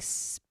an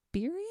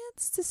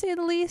experience to say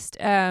the least.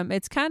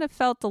 It's kind of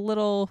felt a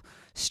little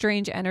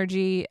strange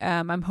energy.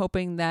 I'm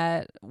hoping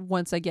that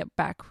once I get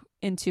back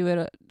into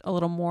it a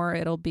little more,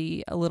 it'll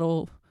be a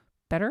little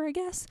better, I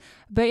guess.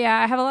 But yeah,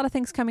 I have a lot of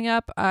things coming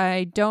up.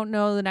 I don't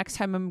know the next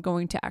time I'm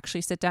going to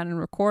actually sit down and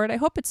record. I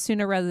hope it's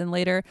sooner rather than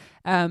later.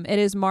 It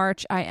is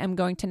March. I am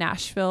going to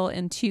Nashville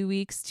in 2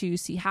 weeks to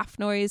see Half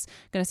Noise.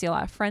 Going to see a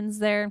lot of friends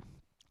there.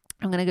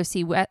 I'm going to go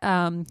see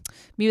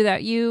Me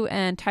Without You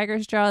and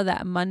Tiger's Jaw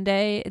that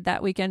Monday.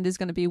 That weekend is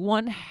going to be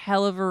one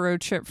hell of a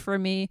road trip for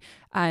me.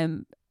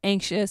 I'm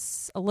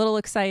anxious, a little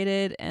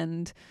excited,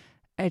 and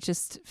I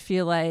just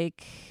feel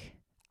like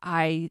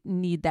I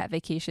need that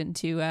vacation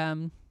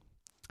to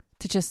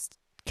just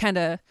kind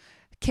of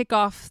kick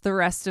off the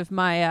rest of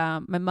my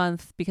my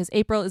month, because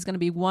April is going to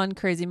be one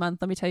crazy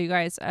month. Let me tell you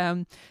guys,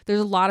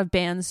 there's a lot of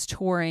bands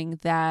touring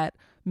that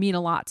mean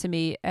a lot to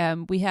me.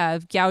 We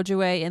have Gouge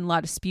Away and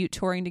La Dispute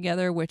touring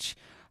together, which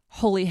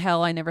holy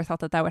hell, I never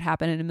thought that would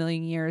happen in a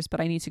million years, but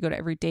I need to go to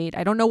every date.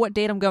 I don't know what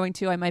date I'm going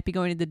to. I might be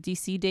going to the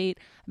DC date.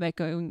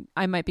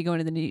 I might be going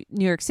to the New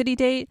York City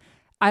date.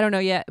 I don't know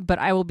yet, but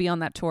I will be on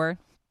that tour.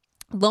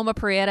 Loma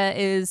Prieta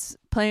is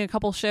playing a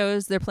couple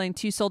shows. They're playing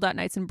 2 sold-out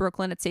nights in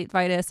Brooklyn at St.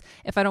 Vitus.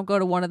 If I don't go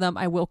to one of them,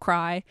 I will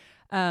cry.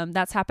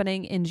 That's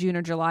happening in June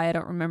or July. I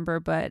don't remember,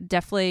 but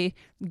definitely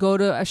go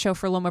to a show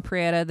for Loma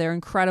Prieta. They're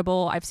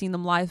incredible. I've seen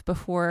them live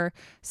before.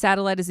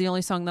 Satellite is the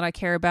only song that I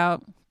care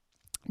about.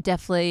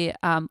 Definitely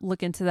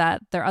look into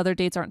that. Their other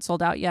dates aren't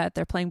sold out yet.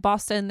 They're playing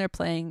Boston. They're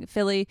playing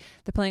Philly.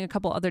 They're playing a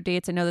couple other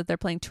dates. I know that they're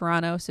playing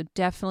Toronto. So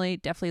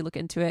definitely look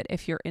into it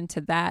if you're into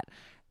that,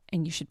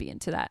 and you should be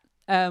into that.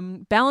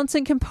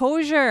 Balancing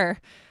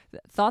Composure.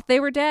 Thought they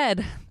were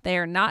dead. They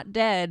are not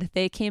dead.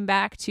 They came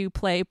back to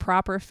play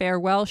proper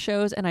farewell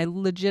shows, and I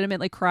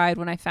legitimately cried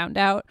when I found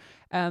out.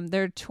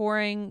 They're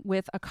touring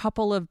with a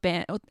couple of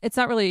bands. It's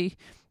not really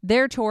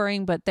they're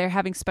touring, but they're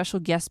having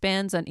special guest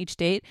bands on each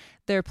date.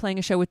 They're playing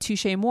a show with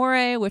Touche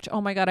Amore, which,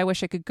 oh my God, I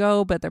wish I could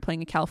go, but they're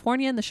playing in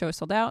California, and the show is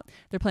sold out.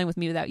 They're playing with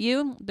Me Without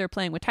You. They're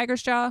playing with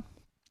Tiger's Jaw.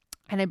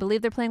 And I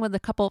believe they're playing with a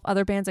couple of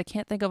other bands I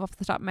can't think of off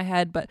the top of my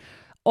head, but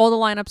all the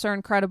lineups are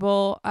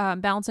incredible.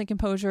 Balancing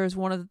Composure is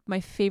one of my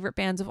favorite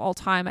bands of all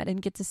time. I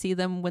didn't get to see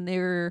them when they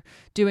were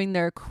doing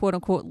their quote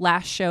unquote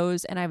last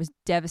shows, and I was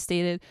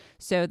devastated.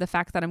 So the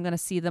fact that I'm going to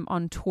see them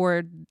on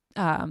tour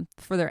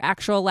for their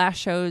actual last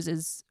shows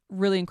is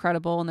really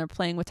incredible, and they're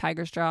playing with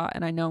Tiger's Jaw,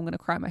 and I know I'm going to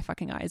cry my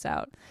fucking eyes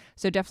out.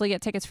 So definitely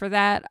get tickets for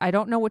that. I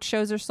don't know which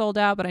shows are sold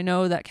out, but I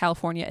know that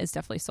California is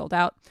definitely sold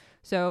out.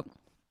 So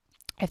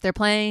if they're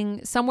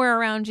playing somewhere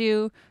around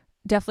you,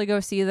 definitely go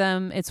see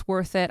them. It's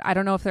worth it. I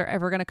don't know if they're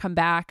ever going to come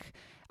back.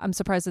 I'm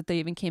surprised that they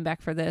even came back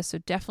for this. So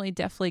definitely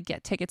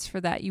get tickets for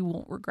that. You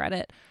won't regret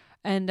it.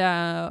 And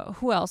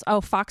who else?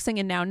 Oh, Foxing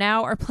and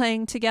Now are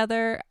playing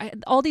together.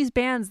 All these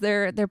bands,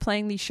 they're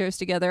playing these shows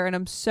together, and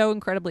I'm so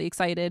incredibly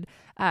excited.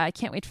 I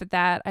can't wait for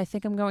that. I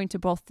think I'm going to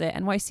both the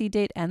NYC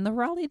date and the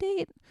Raleigh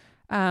date.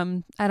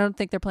 I don't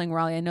think they're playing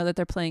Raleigh. I know that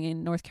they're playing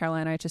in North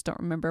Carolina. I just don't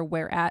remember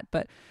where at,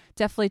 but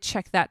definitely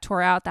check that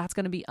tour out. That's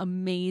going to be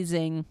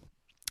amazing.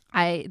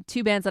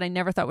 Two bands that I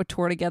never thought would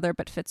tour together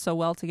but fit so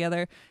well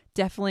together.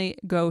 Definitely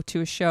go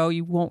to a show.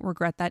 You won't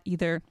regret that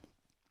either.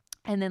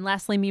 And then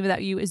lastly, Me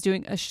Without You is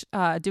doing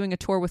a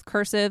tour with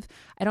Cursive.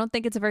 I don't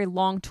think it's a very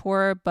long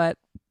tour, but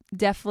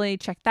definitely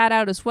check that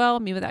out as well.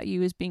 Me Without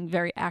You is being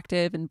very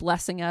active and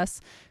blessing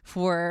us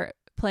for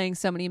playing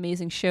so many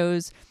amazing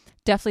shows.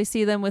 Definitely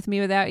see them with Me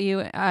Without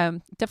You.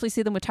 Definitely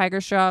see them with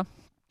Tiger's Jaw.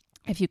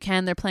 If you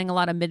can, they're playing a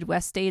lot of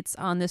Midwest dates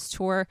on this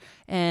tour,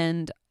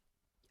 and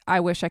I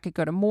wish I could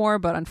go to more,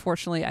 but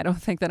unfortunately, I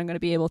don't think that I'm going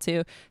to be able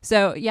to.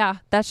 So yeah,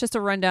 that's just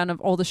a rundown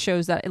of all the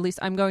shows that at least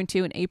I'm going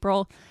to in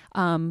April.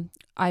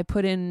 I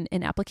put in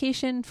an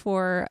application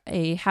for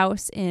a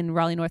house in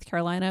Raleigh, North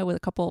Carolina with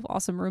a couple of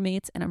awesome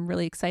roommates, and I'm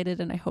really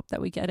excited, and I hope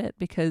that we get it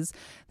because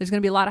there's going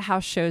to be a lot of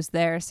house shows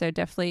there. So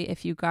definitely,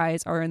 if you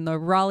guys are in the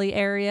Raleigh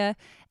area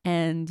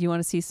and you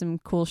want to see some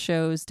cool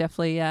shows,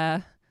 definitely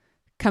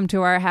come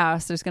to our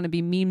house. There's going to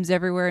be memes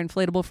everywhere,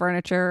 inflatable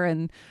furniture,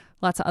 and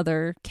lots of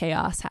other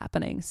chaos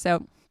happening.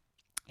 So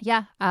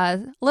yeah, a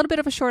little bit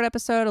of a short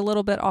episode, a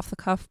little bit off the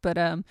cuff, but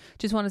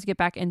just wanted to get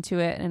back into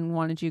it and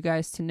wanted you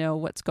guys to know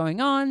what's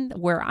going on,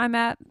 where I'm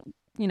at,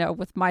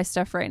 with my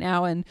stuff right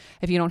now. And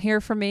if you don't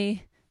hear from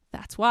me,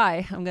 that's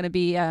why. I'm going to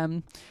be at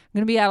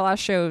a lot of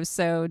shows.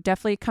 So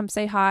definitely come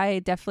say hi.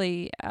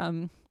 Definitely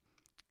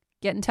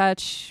get in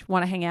touch.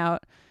 Want to hang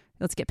out.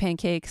 Let's get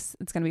pancakes.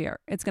 It's going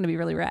to be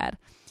really rad.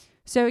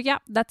 So yeah,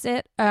 that's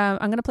it. I'm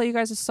going to play you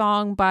guys a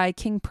song by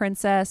King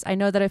Princess. I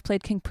know that I've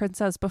played King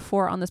Princess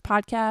before on this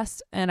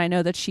podcast, and I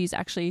know that she's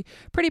actually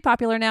pretty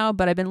popular now,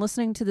 but I've been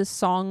listening to this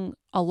song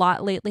a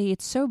lot lately.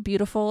 It's so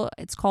beautiful.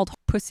 It's called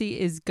Pussy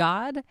is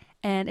God,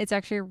 and it's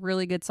actually a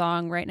really good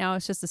song. Right now,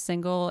 it's just a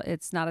single.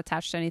 It's not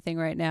attached to anything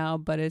right now,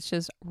 but it's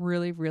just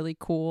really, really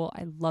cool.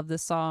 I love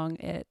this song.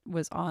 It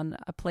was on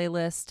a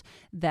playlist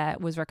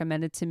that was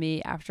recommended to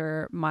me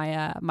after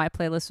my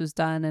playlist was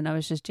done, and I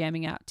was just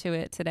jamming out to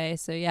it today.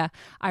 So yeah,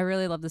 I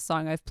really love this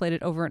song. I've played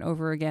it over and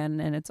over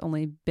again, and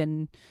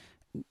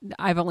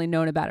I've only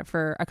known about it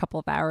for a couple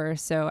of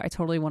hours, so I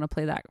totally want to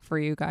play that for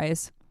you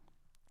guys.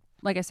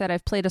 Like I said,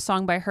 I've played a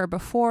song by her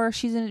before.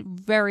 She's a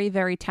very,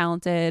 very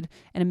talented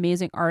and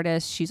amazing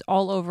artist. She's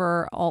all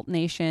over Alt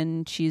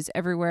Nation. She's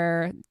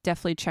everywhere.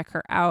 Definitely check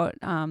her out.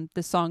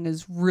 This song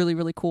is really,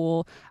 really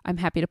cool. I'm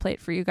happy to play it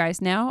for you guys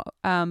now.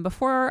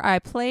 Before I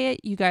play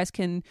it, you guys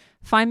can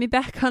find me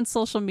back on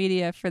social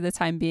media for the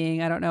time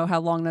being. I don't know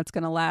how long that's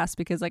going to last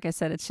because, like I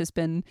said, it's just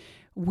been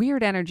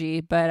weird energy.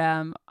 But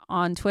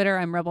on Twitter,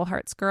 I'm Rebel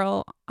Hearts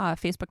Girl,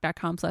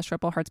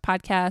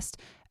 Facebook.com/RebelHeartsPodcast.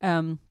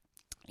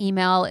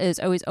 Email is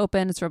always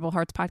open. It's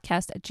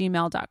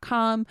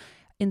rebelheartspodcast@gmail.com.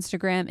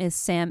 Instagram is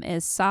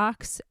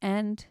SamIsSocks,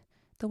 and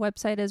the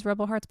website is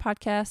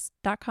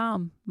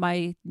rebelheartspodcast.com.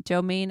 My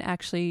domain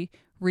actually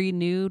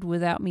renewed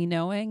without me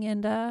knowing,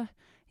 and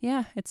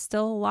yeah, it's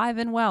still alive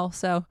and well.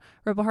 So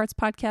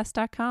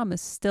rebelheartspodcast.com is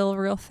still a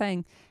real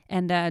thing.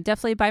 And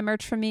definitely buy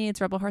merch from me.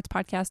 It's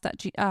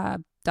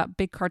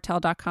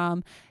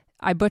rebelheartspodcast.bigcartel.com.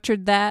 I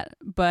butchered that,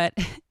 but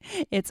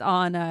it's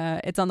on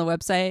the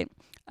website.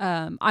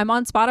 I'm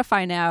on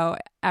Spotify now.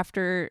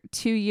 After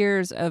 2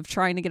 years of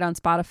trying to get on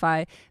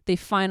Spotify, they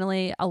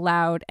finally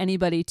allowed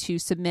anybody to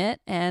submit,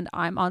 and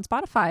I'm on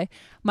Spotify.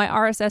 My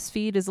RSS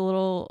feed is a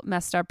little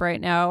messed up right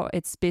now.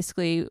 It's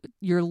basically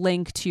your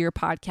link to your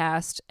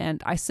podcast,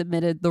 and I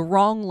submitted the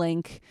wrong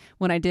link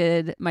when I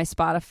did my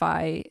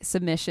Spotify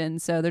submission.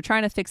 So they're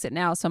trying to fix it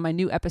now, so my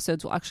new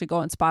episodes will actually go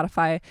on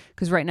Spotify,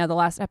 because right now the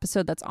last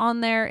episode that's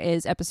on there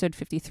is episode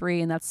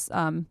 53, and that's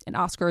An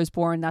Oscar Is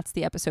Born. That's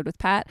the episode with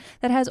Pat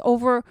that has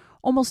over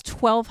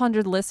almost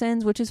 1,200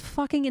 listens, which is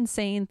fucking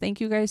insane. Thank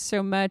you guys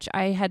so much.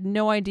 I had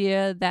no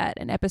idea that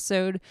an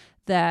episode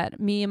that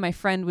me and my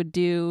friend would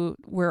do,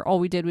 where all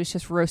we did was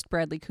just roast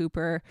Bradley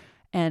Cooper,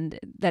 and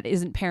that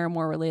isn't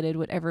Paramore related,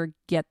 would ever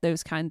get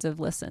those kinds of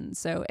listens.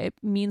 So it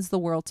means the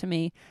world to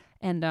me.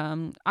 And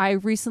I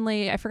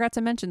forgot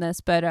to mention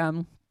this, but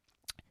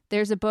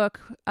there's a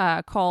book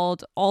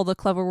called All the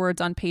Clever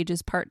Words on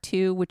Pages Part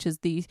 2, which is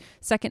the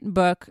second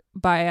book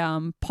by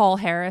Paul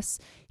Harris.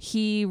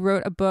 He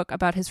wrote a book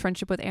about his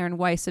friendship with Aaron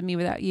Weiss of Me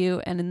Without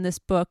You. And in this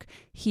book,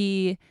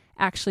 he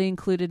actually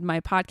included my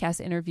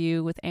podcast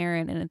interview with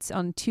Aaron, and it's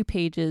on 2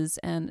 pages.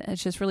 And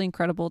it's just really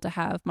incredible to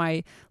have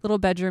my little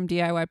bedroom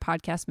DIY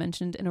podcast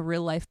mentioned in a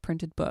real life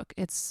printed book.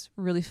 It's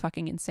really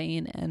fucking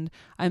insane. And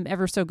I'm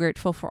ever so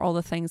grateful for all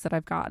the things that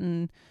I've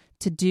gotten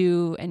to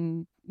do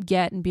and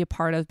get and be a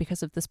part of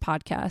because of this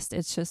podcast.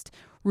 It's just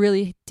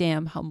really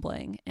damn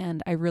humbling,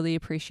 and I really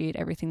appreciate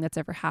everything that's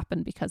ever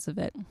happened because of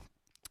it.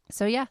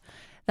 So yeah,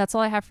 that's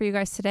all I have for you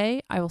guys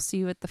today. I will see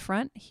you at the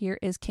front. Here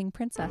is King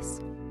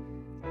Princess.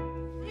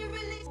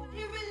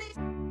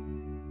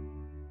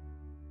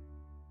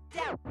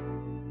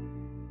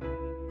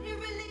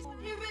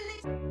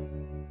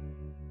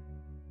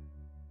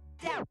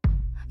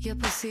 Your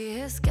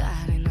pussy is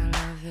God and I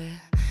love it.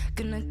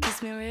 Gonna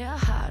kiss me real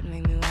hard,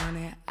 make me want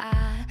it.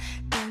 I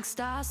think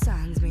star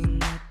signs mean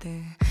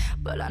nothing,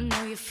 but I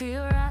know you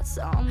feel right,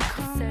 so I'm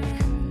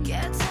coming.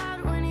 Gets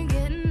hard when you're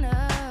getting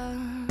up,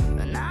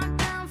 knocked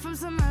down from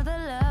some other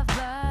love,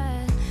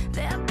 but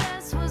their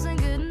best wasn't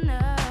good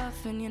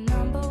enough, and you're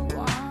number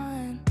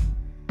one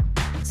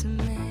to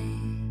me.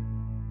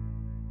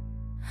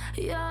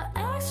 You're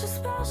extra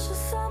special,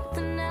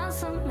 something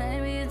else, or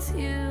maybe it's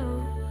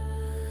you.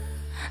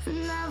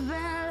 And I've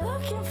been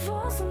looking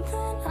for something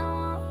I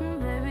want,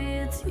 and baby,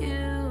 it's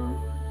you.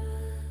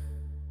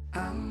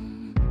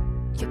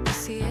 Your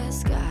pussy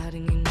is God,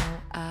 and you know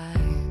I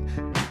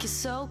think you're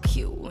so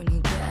cute when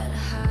you get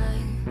high.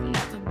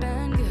 Never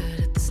been good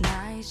at this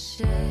nice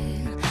shit,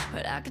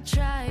 but I could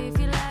try if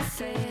you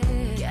like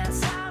it.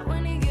 Gets hot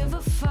when you give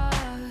a fuck.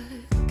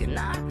 Get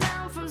knocked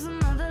down from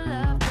some other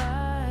love,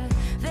 but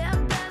their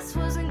best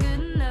wasn't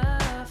good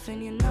enough,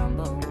 and you're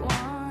number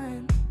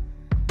one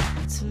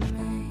to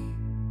me.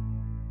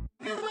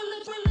 You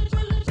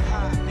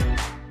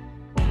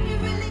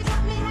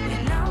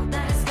know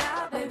that it's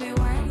God, baby,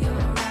 when you're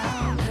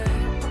around her.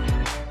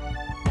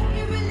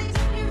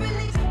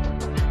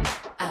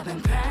 I've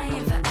been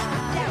praying for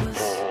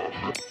hours.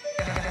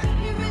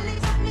 You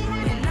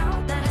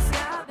know that it's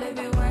God,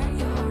 baby, when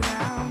you're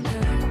around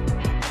her.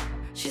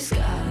 She's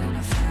God and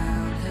I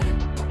found her.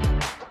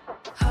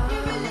 Oh.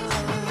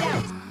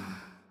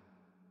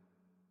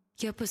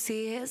 Your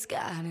pussy is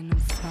God and I'm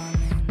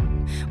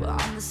falling. We're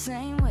on the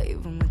same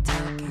wave when we're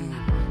talking.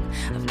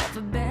 I've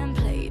never been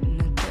played in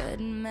a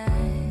good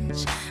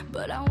match,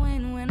 but I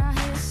win when I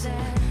hit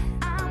that.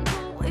 I'm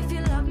cool if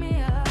you lock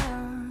me up.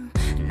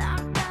 Knock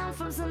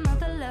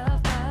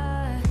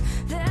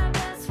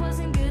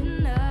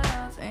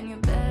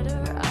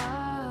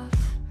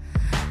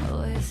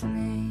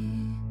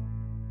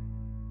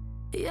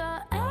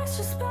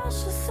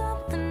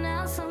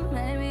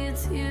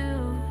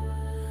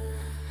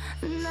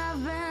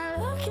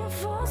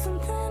for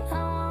something